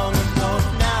song of hope.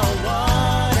 Now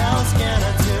what else can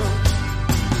I do?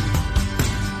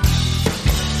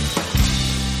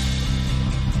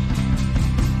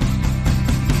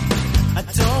 I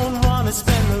don't want to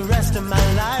spend the rest of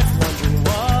my life wondering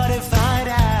what if I'd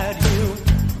had you.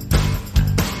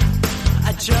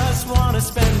 I just want to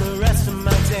spend the rest of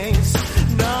my days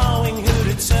knowing who